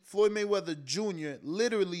Floyd Mayweather Jr.,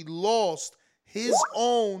 literally lost his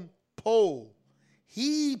own poll.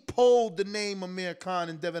 He polled the name Amir Khan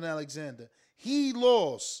and Devin Alexander. He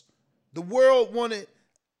lost. The world wanted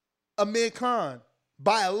Amir Khan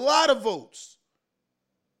by a lot of votes.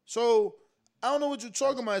 So I don't know what you're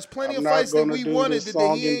talking about. There's plenty of fights that we wanted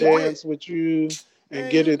that he ain't dance with you and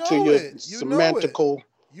get into your semantical.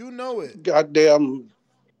 You know it. Goddamn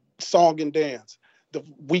song and dance.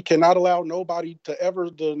 We cannot allow nobody to ever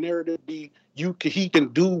the narrative be he can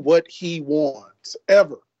do what he wants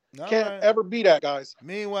ever. Can't ever be that, guys.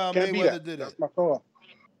 Meanwhile, Can't Mayweather did it. That's my thought.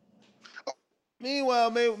 Meanwhile,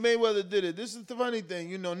 Mayweather did it. This is the funny thing,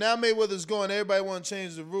 now Mayweather's going, everybody want to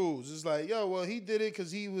change the rules. It's like, well, he did it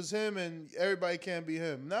because he was him and everybody can't be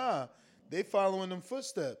him. Nah, they following them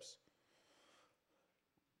footsteps.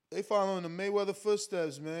 They following the Mayweather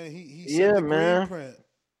footsteps, man. He set the green print.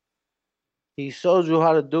 He showed you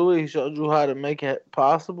how to do it. He showed you how to make it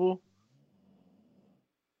possible.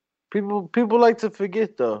 People like to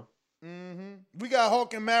forget, though. Mm-hmm. We got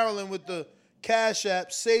Hawk in Maryland with the Cash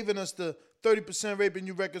App saving us the 30% raping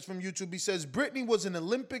you records from YouTube. He says, Brittany was an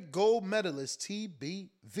Olympic gold medalist,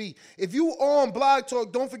 TBV. If you are on Blog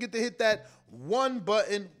Talk, don't forget to hit that one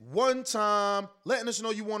button one time, letting us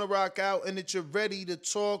know you want to rock out and that you're ready to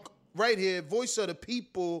talk right here. Voice of the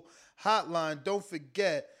People hotline. Don't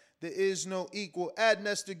forget, there is no equal. Add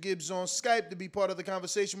Nestor Gibbs on Skype to be part of the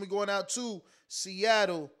conversation. We're going out to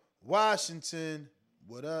Seattle, Washington.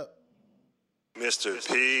 What up? Mr.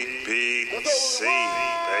 PBC, baby.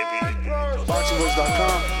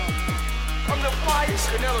 BoxingWords.com. the flyers.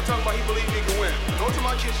 Canelo talking about he believe he can win. Go to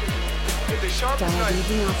my kitchen, get the sharpest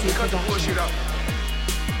knife, and cut the bullshit out.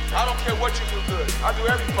 I don't care what you do good. I do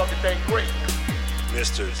every fucking thing great.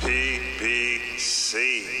 Mr.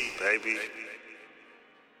 PBC, baby.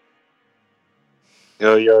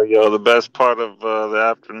 Yo, the best part of the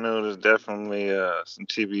afternoon is definitely some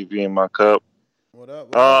TBV in my cup. What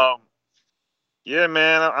up? Yeah,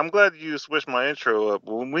 man, I'm glad you switched my intro up.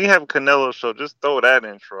 When we have a Canelo show, just throw that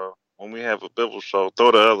intro. When we have a Bivol show,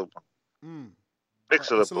 throw the other one. Mix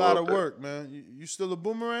it up That's a lot of bit. work, man. You still a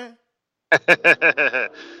boomerang?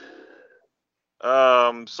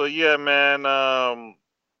 So yeah, man,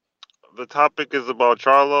 the topic is about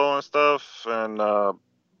Charlo and stuff, and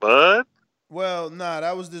Bud. Well, nah,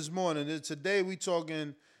 that was this morning. Today we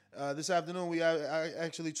talking. This afternoon we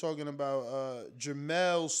actually talking about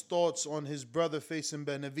Jermel's thoughts on his brother facing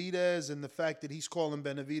Benavidez and the fact that he's calling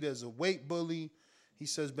Benavidez a weight bully. He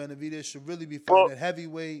says Benavidez should really be fighting at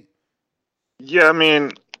heavyweight. Yeah, I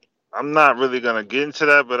mean, I'm not really gonna get into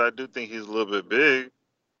that, but I do think he's a little bit big.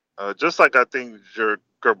 Just like I think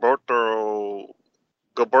Gilberto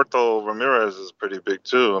Ramirez is pretty big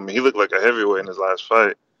too. I mean, he looked like a heavyweight in his last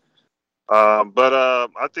fight. But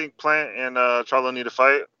I think Plant and Charlo need to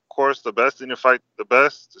fight. Of course, the best need to fight the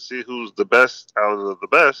best to see who's the best out of the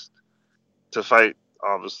best to fight,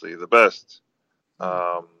 obviously, the best.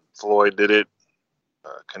 Floyd did it.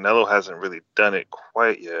 Canelo hasn't really done it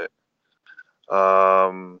quite yet.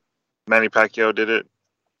 Manny Pacquiao did it.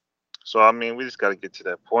 So, I mean, we just got to get to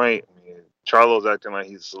that point. I mean, Charlo's acting like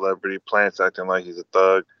he's a celebrity. Plant's acting like he's a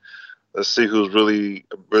thug. Let's see who's really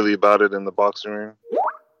about it in the boxing ring.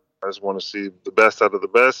 I just want to see the best out of the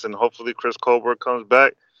best, and hopefully Chris Colbert comes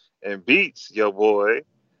back and beats your boy.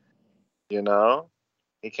 You know,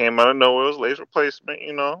 he came out of nowhere. It was late replacement.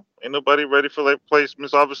 You know, ain't nobody ready for late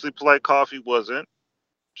replacements. Obviously, Polite Coffee wasn't.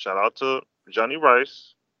 Shout out to Johnny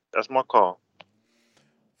Rice. That's my call.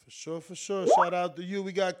 For sure. Shout out to you.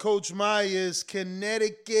 We got Coach Myers,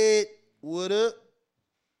 Connecticut. What up?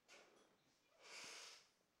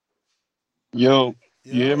 Yo,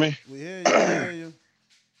 you hear me? We hear you.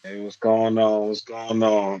 Hey, what's going on? What's going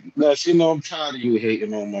on? Les, you know I'm tired of you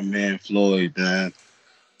hating on my man Floyd, man.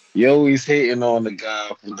 You always hating on the guy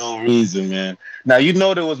for no reason, man. Now, you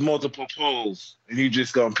know there was multiple polls, and you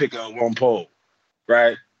just gonna pick out one poll,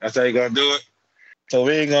 right? That's how you gonna do it? So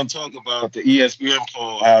we ain't gonna talk about the ESPN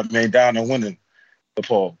poll, how Maidana winning the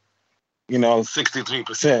poll. You know,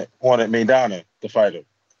 63% wanted Maidana to fight him.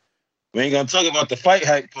 We ain't gonna talk about the fight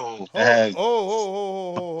hype poll.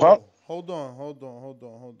 Hold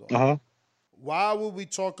on. Uh-huh. Why would we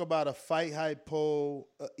talk about a fight hype poll,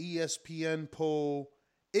 a ESPN poll?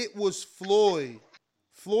 It was Floyd.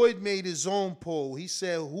 Floyd made his own poll. He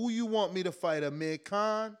said, who you want me to fight, Amir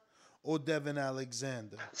Khan or Devin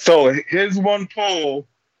Alexander? So his one poll,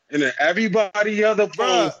 and then everybody other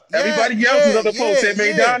polls, everybody else's other polls said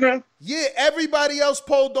Maidana. Yeah, everybody else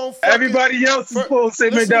poll don't fucking... Everybody else's poll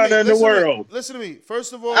said Maidana in the world. Listen to me.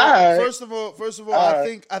 First of all, right.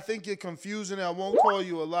 I think you're confusing it. I won't call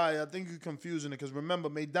you a liar. I think you're confusing it because remember,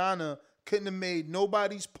 Maidana couldn't have made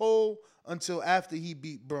nobody's poll until after he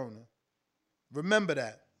beat Broner. Remember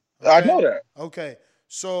that. Okay? I know that. Okay.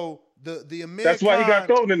 So the Amir That's why Khan, he got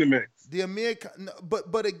thrown in the mix. The Amir Khan,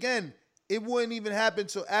 but again, it wouldn't even happen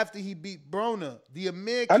until after he beat Broner. The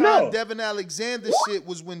Amir Khan, Devin Alexander shit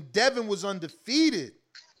was when Devin was undefeated.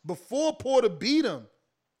 Before Porter beat him.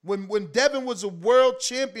 When Devin was a world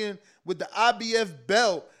champion with the IBF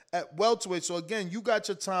belt at welterweight. So again, you got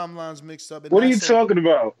your timelines mixed up. What are you talking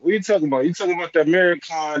about? What are you talking about? You talking about the Amir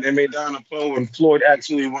Khan and Maidana poll when Floyd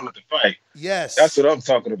actually wanted to fight? Yes. That's what I'm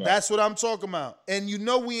talking about. That's what I'm talking about. And you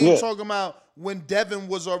know we ain't talking about when Devin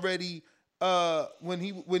was already when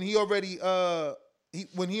he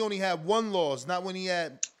only had one loss, not when he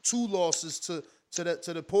had two losses to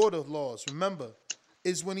the Porter loss. Remember,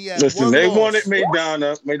 is when he had one they loss. wanted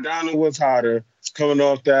Maidana. Maidana was hotter coming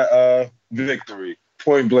off that victory,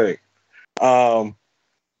 point blank.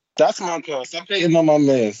 That's my call. Stop hating on my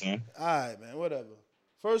man, son. All right, man. Whatever.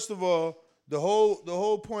 First of all, the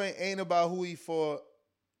whole point ain't about who he fought.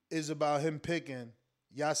 Is about him picking.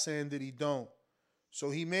 Y'all saying that he don't. So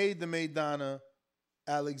he made the Maidana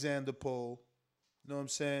Alexander poll. You know what I'm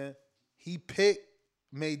saying? He picked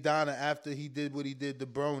Maidana after he did what he did to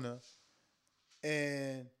Broner.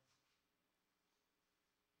 And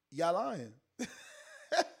y'all lying.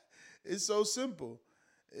 It's so simple.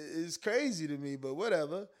 It's crazy to me, but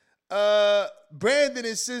whatever. Brandon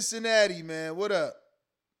in Cincinnati, man. What up?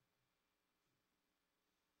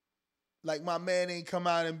 Like my man ain't come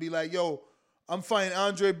out and be like, yo, I'm fighting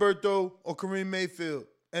Andre Berto or Kareem Mayfield.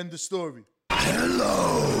 End the story.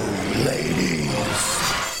 Hello, ladies.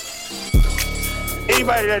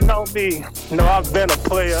 Anybody that know me know I've been a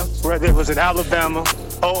player, whether it was in Alabama,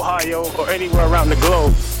 Ohio, or anywhere around the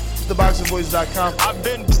globe. TheBoxingVoice.com. I've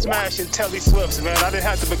been smashing Telly Swifts, man. I didn't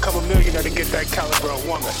have to become a millionaire to get that caliber of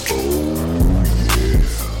woman.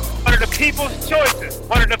 One of the people's choices,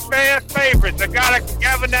 one of the fans' favorites, a guy that can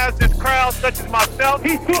galvanize this crowd, such as myself.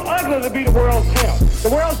 He's too ugly to be the world champ. The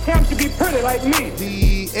world champ should be pretty like me.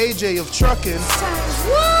 The AJ of trucking.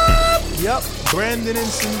 Yep, Brandon in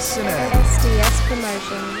Cincinnati. SDS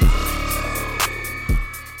Promotions.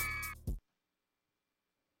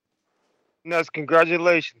 Nuts,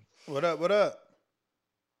 congratulations. What up, what up?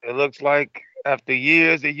 It looks like after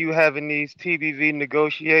years of you having these TBV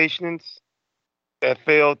negotiations that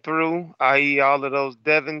fell through, i.e. all of those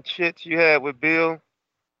Devin shits you had with Bill,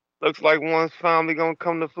 looks like one's finally gonna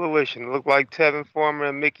come to fruition. It looked like Tevin Farmer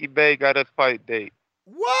and Mickey Bay got a fight date.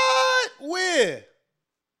 What? Where?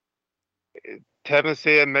 Tevin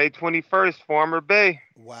said May 21st, Farmer Bay.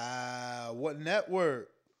 Wow, what network?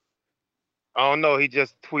 I don't know. He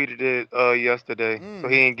just tweeted it yesterday, so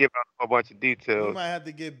he didn't give out a whole bunch of We details. might have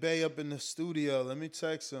to get Bay up in the studio. Let me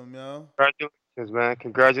text him, yo. Congratulations, man.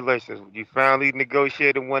 Congratulations. You finally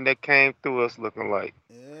negotiated one that came through us looking like.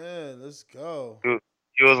 Yeah, let's go. You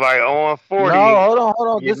was like 0-40. No, hold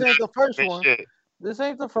on. You This ain't the first and one. shit. This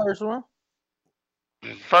ain't the first one.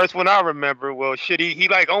 First one I remember, well, shit, he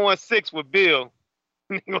like 0-6 with Bill.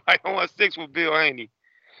 He like 0-6 with Bill, ain't he?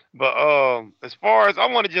 But as far as I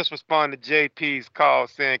want to just respond to JP's call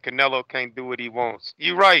saying Canelo can't do what he wants.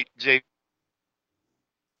 You right, JP.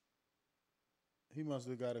 He must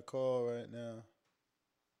have got a call right now.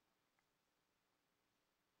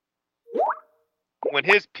 When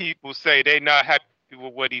his people say they not happy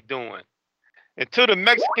with what he doing. And to the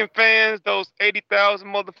Mexican fans, those 80,000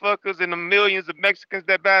 motherfuckers and the millions of Mexicans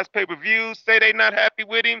that buys pay-per-views say they not happy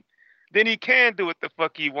with him, then he can do what the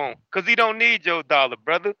fuck he want. Because he don't need your dollar,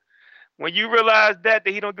 brother. When you realize that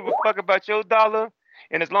he don't give a fuck about your dollar,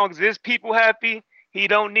 and as long as his people happy, he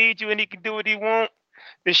don't need you and he can do what he want,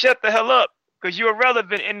 then shut the hell up. Because you're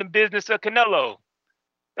irrelevant in the business of Canelo.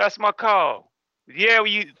 That's my call. Yeah,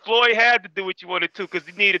 Floyd had to do what you wanted to because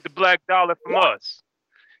he needed the black dollar from us.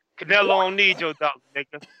 Canelo don't need your dollar,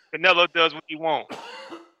 nigga. Canelo does what he wants.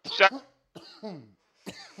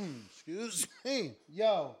 Excuse me.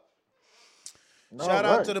 Yo. No, Shout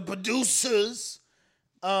out right. to the producers.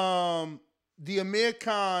 The Amir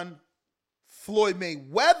Khan Floyd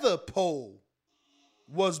Mayweather poll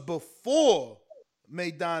was before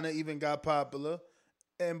Maidana even got popular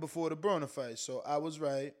and before the Broner fight. So I was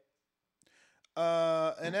right.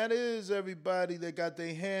 And that is everybody that got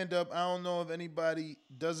their hand up. I don't know if anybody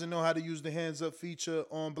doesn't know how to use the hands up feature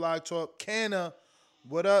on Blog Talk. Canna,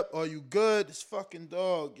 what up? Are you good? This fucking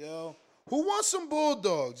dog, yo. Who wants some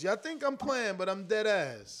Bulldogs? Y'all think I'm playing, but I'm dead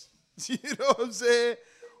ass. You know what I'm saying?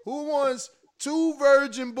 Who wants 2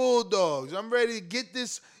 virgin Bulldogs? I'm ready to get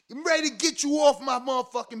this. I'm ready to get you off my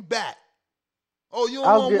motherfucking back. Oh, you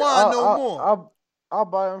don't want wine no more. I'll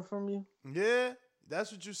buy them from you. Yeah,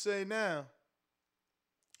 that's what you say now.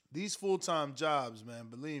 These full-time jobs, man,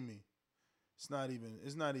 believe me, it's not even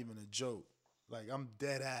a joke. Like, I'm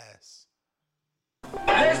dead ass.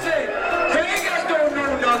 Listen, Vegas don't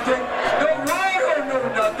know nothing. The world don't know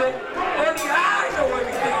nothing. Only I know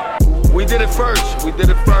everything. We did it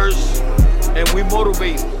first. And we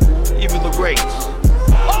motivate even the greats.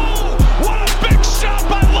 Oh, what a big shot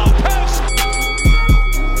by Lopez.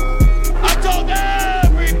 I told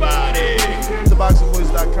everybody.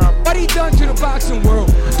 TheBoxingVoice.com. What he done to the boxing world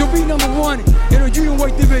to be number 1 in a junior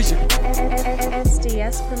weight division?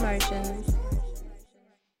 SDS Promotions.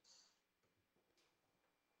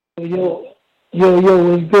 Yo,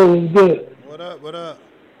 what's good? What up?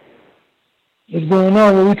 What's going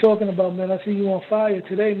on? What we talking about, man? I see you on fire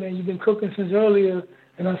today, man. You've been cooking since earlier,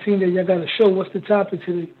 and I seen that y'all got a show. What's the topic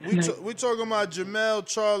today? We talking about Jermell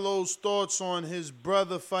Charlo's thoughts on his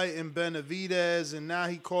brother fighting Benavidez, and now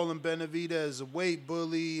he calling Benavidez a weight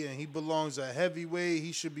bully, and he belongs at heavyweight.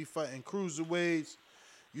 He should be fighting cruiserweights.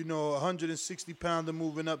 You know, 160-pounder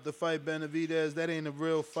moving up to fight Benavidez. That ain't a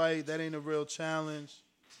real fight. That ain't a real challenge.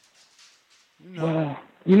 Wow.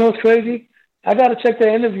 You know what's crazy? I got to check that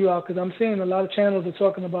interview out because I'm seeing a lot of channels are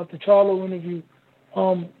talking about the Charlo interview.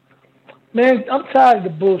 Man, I'm tired of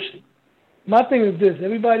the bullshit. My thing is this.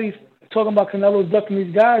 Everybody's talking about Canelo's ducking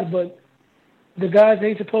these guys, but the guys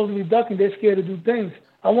they supposed to be ducking, they're scared to do things.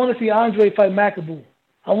 I want to see Andre fight Makabu.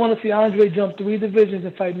 I want to see Andre jump 3 divisions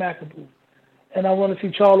and fight Makabu. And I want to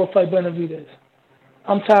see Charlo fight Benavidez.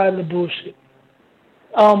 I'm tired of the bullshit.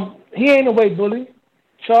 He ain't a weight bully.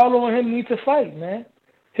 Charlo and him need to fight, man.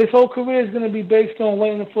 his whole career is going to be based on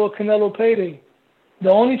waiting for a Canelo payday. The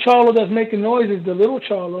only Charlo that's making noise is the little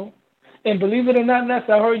Charlo. And believe it or not, Ness,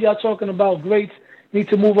 I heard y'all talking about greats need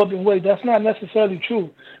to move up in weight. That's not necessarily true.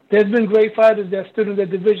 There's been great fighters that stood in their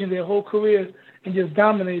division their whole career and just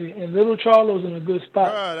dominated. And little Charlo's in a good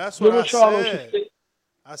spot. Bruh, that's what little I Charlo said. should stay.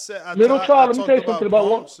 Little Charlo, let me tell you something about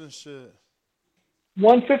pumps and shit.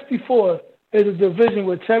 154 is a division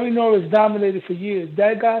where Terry Norris dominated for years.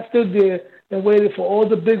 That guy stood there and waited for all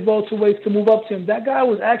the big welterweights to move up to him. That guy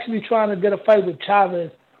was actually trying to get a fight with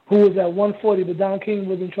Chavez, who was at 140, but Don King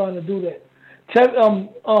wasn't trying to do that.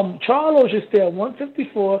 Charlo should stay at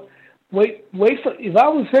 154. Wait for, if I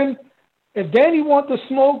was him, if Danny wants to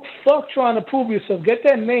smoke, fuck trying to prove yourself. Get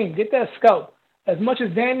that name, get that scout. As much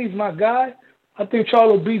as Danny's my guy, I think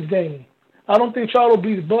Charlo beats Danny. I don't think Charlo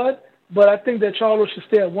beats Bud, but I think that Charlo should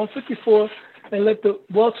stay at 154 and let the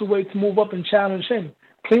welterweights move up and challenge him.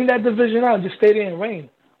 Clean that division out and just stay there and reign.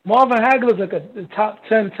 Marvin Hagler's like a top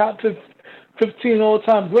 10, top 15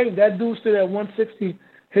 all-time great. That dude stood at 160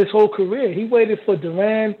 his whole career. He waited for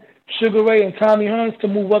Duran, Sugar Ray, and Tommy Hearns to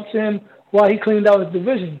move up to him while he cleaned out his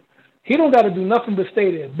division. He don't got to do nothing but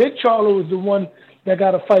stay there. Big Charlo is the one that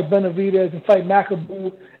got to fight Benavidez and fight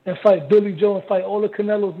McAboo and fight Billy Joe and fight all the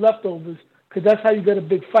Canelo's leftovers, because that's how you get a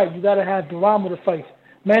big fight. You got to have barometer fights.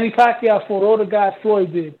 Manny Pacquiao fought all the guys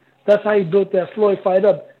Floyd did. That's how he built that Floyd fight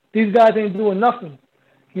up. These guys ain't doing nothing.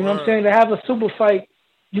 You know what I'm saying? To have a super fight,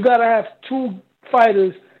 you got to have two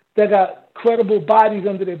fighters that got credible bodies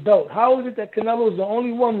under their belt. How is it that Canelo is the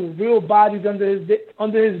only one with real bodies under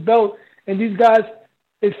his belt, and these guys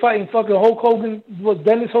is fighting fucking Hulk Hogan,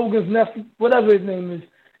 Dennis Hogan's nephew, whatever his name is,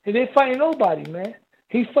 and they fighting nobody, man.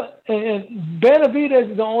 And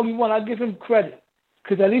Benavidez is the only one. I give him credit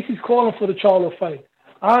because at least he's calling for the Charlo fight.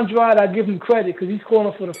 Andrade, I give him credit because he's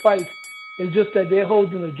calling for the fight. It's just that they're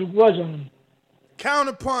holding a grudge on him.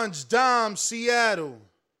 Counterpunch, Dom, Seattle.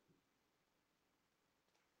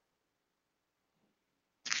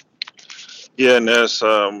 Yeah, Ness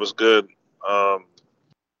was good.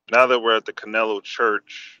 Now that we're at the Canelo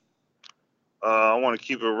Church, I want to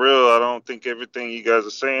keep it real. I don't think everything you guys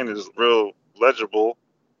are saying is real legible.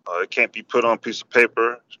 It can't be put on a piece of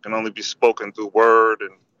paper. It can only be spoken through word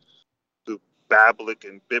and through bablic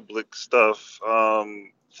and biblic stuff.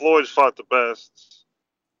 Floyd fought the best.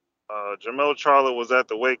 Jermell Charlo was at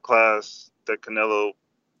the weight class that Canelo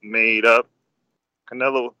made up.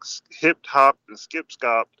 Canelo hip-hopped and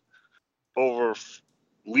skip-scopped over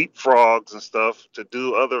leapfrogs and stuff to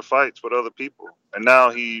do other fights with other people. And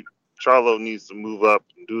now Charlo needs to move up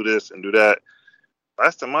and do this and do that.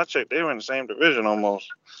 Last time I checked, they were in the same division almost.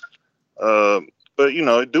 But, you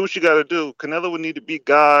know, do what you got to do. Canelo would need to beat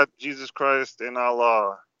God, Jesus Christ, and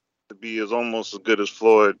Allah to be almost as good as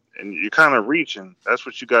Floyd. And you're kind of reaching. That's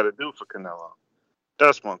what you got to do for Canelo.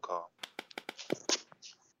 That's my call.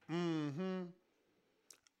 Mm-hmm.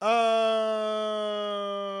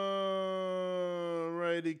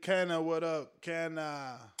 Righty, Kenna, what up,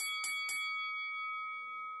 Kenna?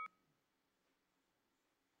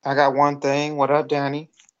 I got one thing. What up, Danny?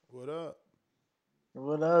 What up?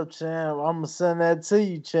 What up, champ? I'm gonna send that to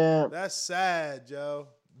you, champ. That's sad, yo.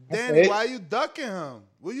 Danny, why you ducking him?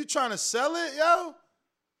 Were you trying to sell it, yo?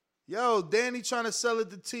 Yo, Danny trying to sell it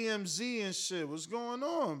to TMZ and shit. What's going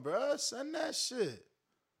on, bro? Send that shit.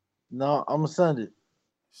 No, I'm gonna send it.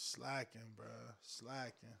 Slacking, bro.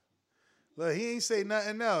 Slacking. Look, he ain't say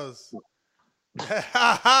nothing else. He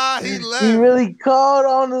left. He really called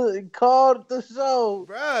the show.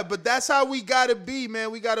 Bruh, but that's how we gotta be, man.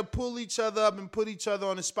 We gotta pull each other up and put each other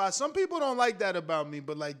on the spot. Some people don't like that about me,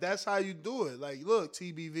 but like that's how you do it. Like, look,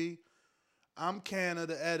 TBV, I'm Canna,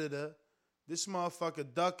 the editor. This motherfucker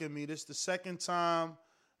ducking me. This the second time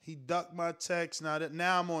he ducked my text.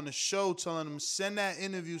 Now I'm on the show telling him send that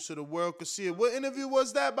interview so the world could see it. What interview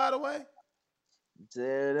was that, by the way?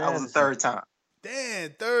 That was the third time.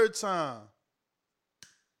 Damn, third time.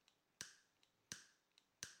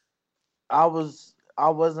 I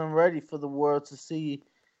wasn't ready for the world to see.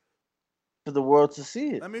 For the world to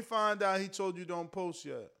see it. Let me find out he told you don't post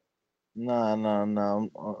yet. Nah.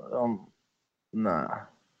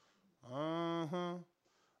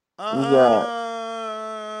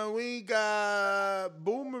 We got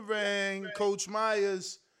Boomerang, Coach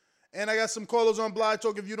Myers, and I got some callers on Blog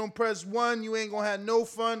Talk. If you don't press 1, you ain't gonna have no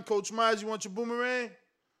fun. Coach Myers, you want your Boomerang?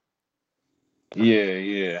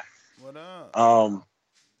 Yeah. What up?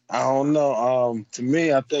 I don't know. To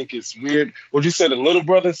me, I think it's weird. Would you say the little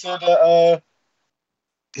brother said that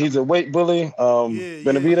he's a weight bully?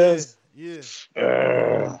 Benavidez? Yeah.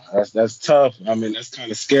 That's tough. I mean, that's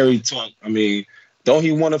kind of scary talk. I mean, don't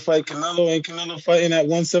he want to fight Canelo? Ain't Canelo fighting at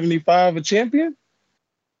 175 a champion?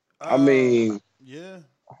 I mean, yeah.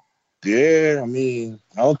 I mean,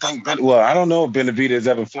 I don't think I don't know if Benavidez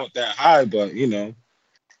ever fought that high, but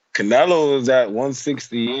Canelo is at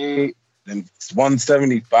 168 and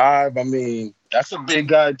 175. I mean, that's a big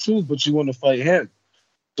guy too, but you want to fight him.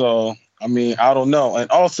 So, I mean, I don't know. And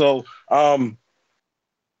also,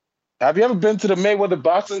 have you ever been to the Mayweather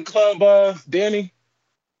Boxing Club, Danny?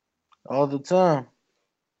 All the time.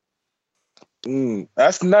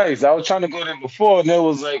 That's nice. I was trying to go there before, and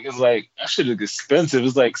it's like that shit is expensive.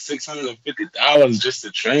 It's like $650 just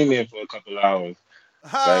to train there for a couple hours.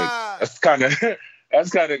 Like that's kind of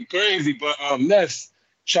crazy. But Ness,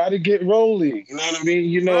 try to get Rolly. You know what I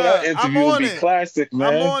mean? That interview will be classic,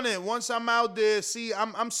 man. I'm on it. Once I'm out there, see,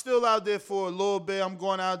 I'm still out there for a little bit. I'm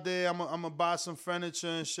going out there. I'm gonna buy some furniture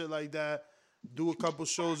and shit like that. Do a couple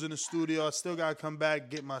shows in the studio. I still gotta come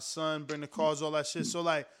back, get my son, bring the cars, all that shit. So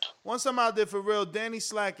like, once I'm out there for real, Danny's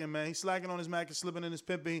slacking, man. He's slacking on his Mac and slipping in his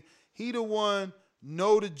pimping. He the one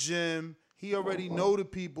know the gym. He already know the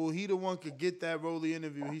people. He the one could get that Rolly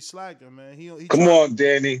interview. He's slacking, man. He Come on,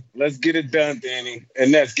 Danny. Let's get it done, Danny.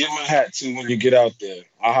 And Ness, get my hat too when you get out there.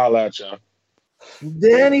 I'll holler at y'all.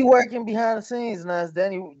 Danny working behind the scenes, now.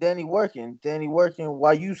 Danny working. Danny working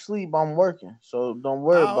while you sleep. I'm working, so don't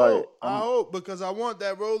worry about it. I hope, because I want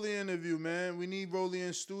that Rolly interview, man. We need Rolly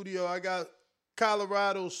in studio. I got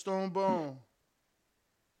Colorado Stone Bone.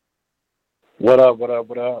 What up?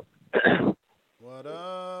 What up?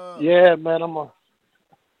 Yeah, man.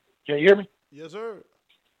 Can you hear me? Yes, sir.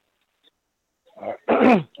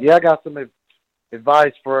 Yeah, I got some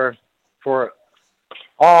advice for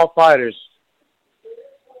all fighters.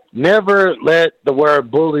 Never let the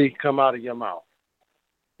word bully come out of your mouth.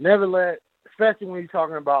 Never let, especially when you're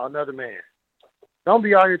talking about another man. Don't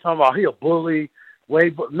be out here talking about he a bully,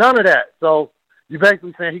 none of that. So you're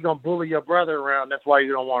basically saying he gonna bully your brother around. That's why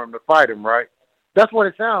you don't want him to fight him, right? That's what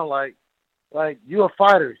it sounds like. Like, you a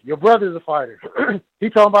fighter. Your brother's a fighter. He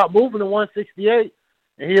talking about moving to 168,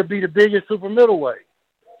 and he'll be the biggest super middleweight.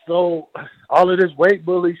 So all of this weight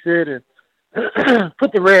bully shit, and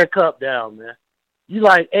put the red cup down, man. You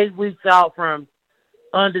like 8 weeks out from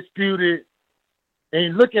undisputed,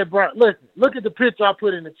 and look at Brian. Listen, look at the picture I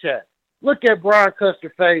put in the chat. Look at Brian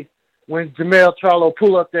Custer's face when Jermell Charlo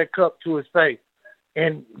pull up that cup to his face,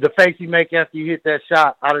 and the face he make after you hit that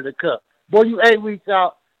shot out of the cup. Boy, you 8 weeks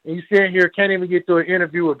out, and you sitting here can't even get through an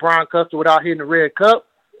interview with Brian Custer without hitting the red cup.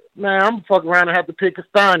 Man, I'm gonna fuck around and have to pick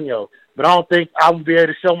Castaño, but I don't think I will be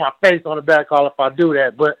able to show my face on the back call if I do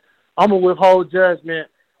that. But I'm gonna withhold judgment.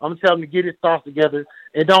 I'm going to tell him to get his thoughts together,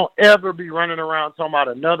 and don't ever be running around talking about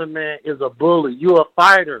another man is a bully. You're a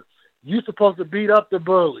fighter. You're supposed to beat up the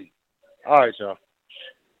bully. All right, y'all.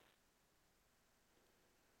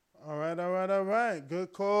 All right.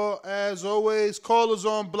 Good call. As always, callers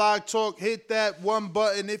on Block Talk. Hit that one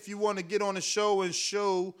button if you want to get on the show and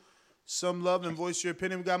show some love and voice your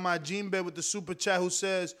opinion. We got my Gene Bed with the super chat who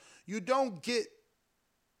says, you don't get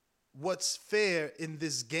what's fair in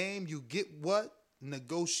this game. You get what?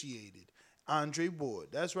 Negotiated. Andre Ward.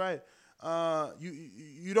 That's right.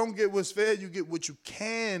 You don't get what's fair. You get what you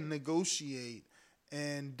can negotiate.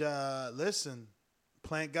 And listen,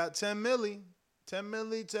 Plant got 10 milli. 10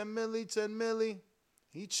 milli.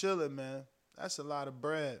 He chilling, man. That's a lot of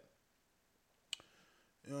bread.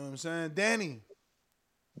 You know what I'm saying? Danny.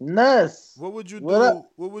 Ness. What would you do?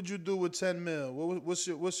 What would you do with 10 mil? What's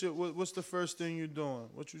the first thing you're doing?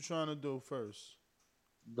 What you trying to do first?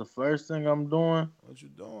 The first thing I'm doing. What you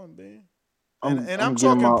doing, man? I'm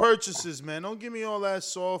talking purchases, man. Don't give me all that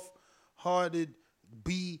soft-hearted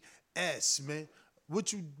BS, man.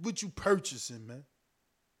 What you purchasing, man?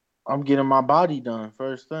 I'm getting my body done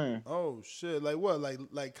first thing. Oh shit! Like what?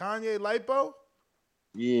 Like Kanye lipo?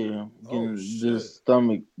 Yeah, getting this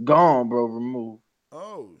stomach gone, bro. Removed.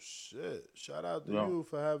 Oh shit! Shout out to you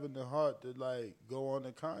for having the heart to like go on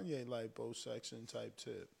the Kanye liposuction type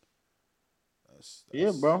tip. That's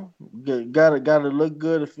yeah, bro. Gotta look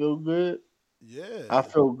good to feel good. Yeah. I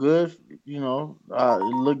feel good. You know,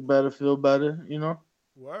 look better, feel better. You know.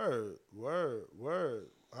 Word. All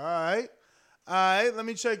right. Let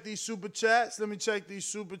me check these super chats. We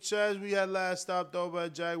had last stopped over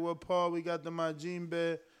at Jaguar Paul. We got the Majin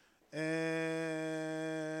Bear. And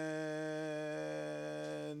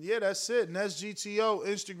yeah, that's it. And that's GTO,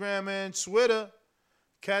 Instagram and Twitter.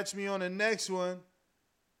 Catch me on the next one.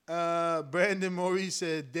 Brandon Maurice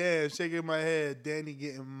said, damn, shaking my head. Danny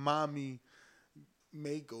getting mommy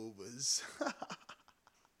makeovers.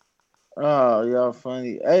 Oh, y'all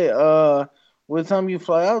funny. Hey, what time you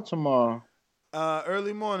fly out tomorrow?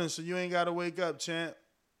 Early morning, so you ain't gotta wake up, champ.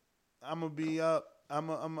 I'm gonna be up.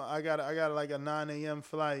 I got like a 9 a.m.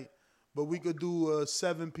 flight, but we could do a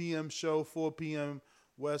 7 p.m. show, 4 p.m.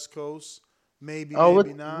 West Coast. Maybe,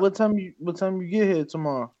 maybe not. What time you get here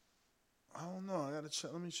tomorrow? I don't know. I gotta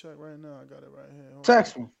check. Let me check right now. I got it right here.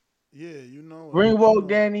 Text me. Yeah, you know. Ringwalk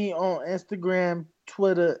Danny on Instagram,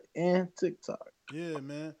 Twitter, and TikTok. Yeah,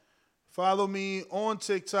 man. Follow me on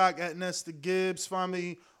TikTok at Nesta Gibbs. Find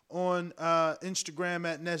me on Instagram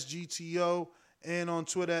at NestGTO and on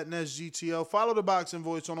Twitter at NestGTO. Follow The Boxing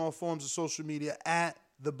Voice on all forms of social media at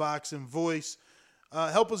The Boxing Voice.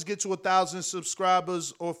 Help us get to 1,000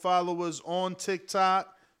 subscribers or followers on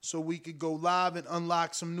TikTok so we could go live and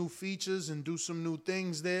unlock some new features and do some new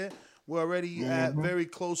things there. We're already at very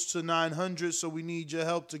close to 900, so we need your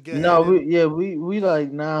help to get. No, we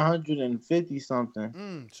like 950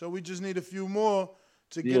 something. So we just need a few more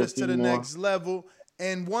to get us to the next level.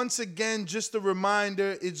 And once again, just a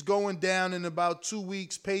reminder, it's going down in about 2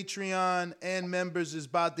 weeks. Patreon and members is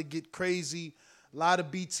about to get crazy. A lot of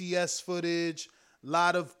BTS footage, a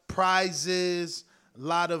lot of prizes, a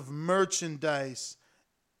lot of merchandise.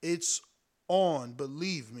 It's on,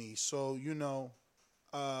 believe me. So,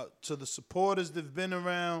 to the supporters that have been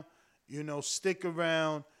around, stick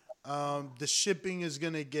around. The shipping is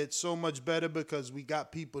going to get so much better because we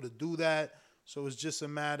got people to do that. So it's just a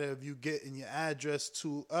matter of you getting your address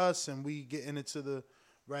to us and we getting it to the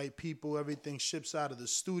right people. Everything ships out of the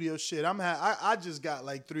studio. Shit, I just got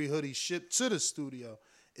like 3 hoodies shipped to the studio.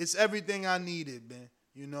 It's everything I needed, man.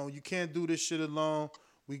 You can't do this shit alone.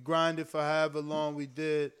 We grinded for however long we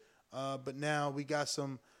did, but now we got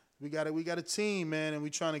a team, man, and we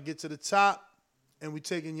trying to get to the top, and we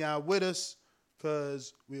taking y'all with us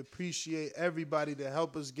because we appreciate everybody that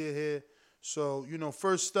help us get here. So,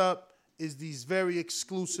 first up is these very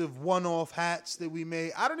exclusive one-off hats that we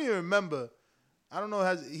made. I don't even remember. I don't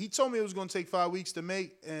know. He told me it was going to take 5 weeks to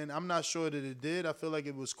make, and I'm not sure that it did. I feel like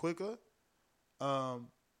it was quicker.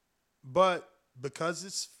 But because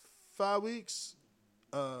it's 5 weeks,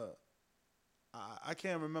 I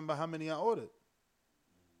can't remember how many I ordered.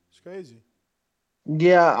 It's crazy.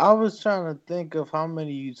 Yeah, I was trying to think of how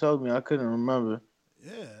many you told me. I couldn't remember.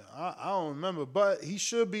 Yeah, I don't remember. But he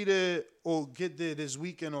should be there or get there this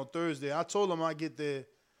weekend or Thursday. I told him I'd get there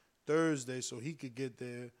Thursday so he could get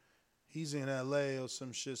there. He's in L.A. or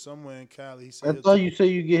some shit, somewhere in Cali. He said, I thought you said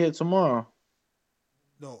you get here tomorrow.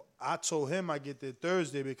 No, I told him I get there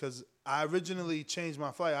Thursday because I originally changed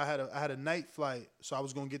my flight. I had a night flight, so I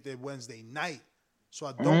was gonna get there Wednesday night. So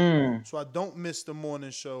I don't miss the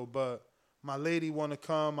morning show. But my lady want to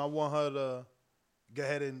come. I want her to go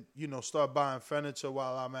ahead and start buying furniture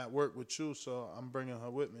while I'm at work with you. So I'm bringing her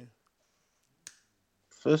with me.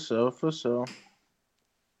 For sure.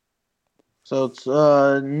 So it's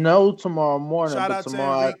no tomorrow morning. Shout but out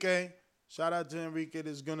tomorrow to Enrique. Shout out to Enrique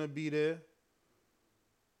that's gonna be there.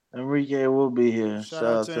 Enrique will be here. Shout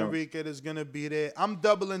out to Enrique that's gonna be there. I'm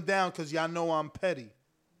doubling down because y'all know I'm petty.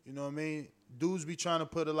 You know what I mean? Dudes be trying to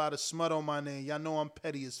put a lot of smut on my name. Y'all know I'm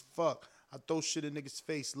petty as fuck. I throw shit in niggas'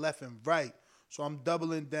 face left and right. So I'm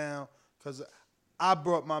doubling down because I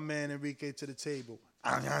brought my man Enrique to the table.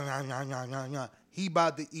 He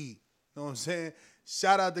about to eat. Know what I'm saying?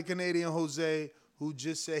 Shout out to Canadian Jose, who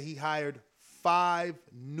just said he hired 5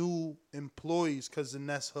 new employees because the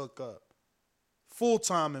Nest hook up.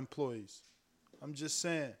 Full-time employees. I'm just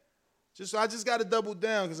saying. I just got to double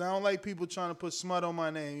down because I don't like people trying to put smut on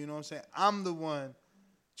my name. You know what I'm saying? I'm the one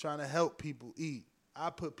trying to help people eat.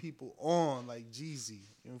 I put people on like Jeezy.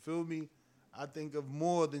 You feel me? I think of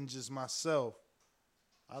more than just myself.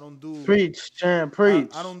 I don't do... Preach, champ,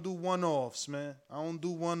 preach. I don't do one-offs, man. You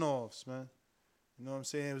know what I'm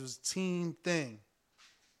saying? It was a team thing.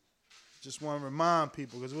 Just want to remind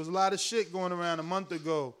people because there was a lot of shit going around a month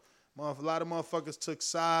ago. A lot of motherfuckers took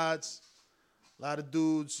sides. A lot of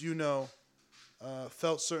dudes,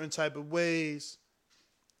 felt certain type of ways.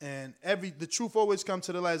 And the truth always comes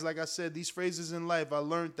to the light. Like I said, these phrases in life, I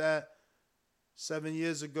learned that 7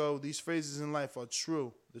 years ago. These phrases in life are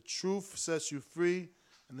true. The truth sets you free,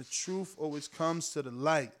 and the truth always comes to the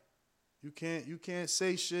light. You can't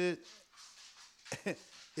say shit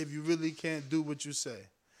if you really can't do what you say.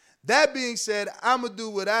 That being said, I'm going to do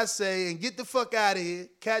what I say and get the fuck out of here.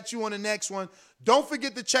 Catch you on the next one. Don't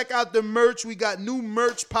forget to check out the merch. We got new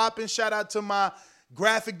merch popping. Shout out to my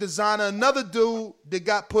graphic designer, another dude that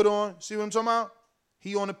got put on. See what I'm talking about?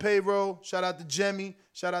 He on the payroll. Shout out to Jemmy.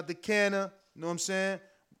 Shout out to Canna. You know what I'm saying?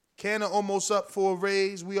 Canna almost up for a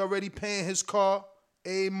raise. We already paying his car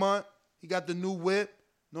a month. He got the new whip.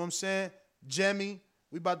 You know what I'm saying? Jemmy.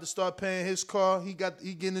 We about to start paying his car. He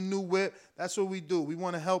getting a new whip. That's what we do. We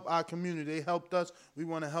want to help our community. They helped us. We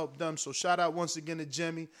want to help them. So shout out once again to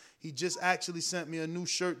Jemmy. He just actually sent me a new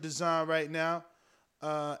shirt design right now.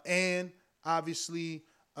 And obviously,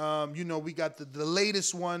 you know, we got the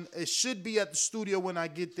latest one. It should be at the studio when I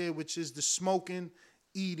get there, which is the smoking,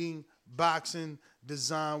 eating, boxing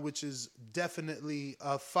design, which is definitely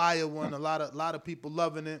a fire one. A lot of people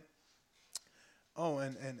loving it. Oh,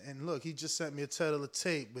 and look, he just sent me a title of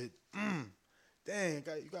tape, but dang,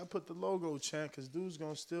 you gotta put the logo, champ, because dude's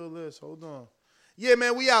gonna steal this. Hold on. Yeah,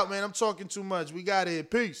 man, we out, man. I'm talking too much. We got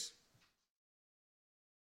it. Peace.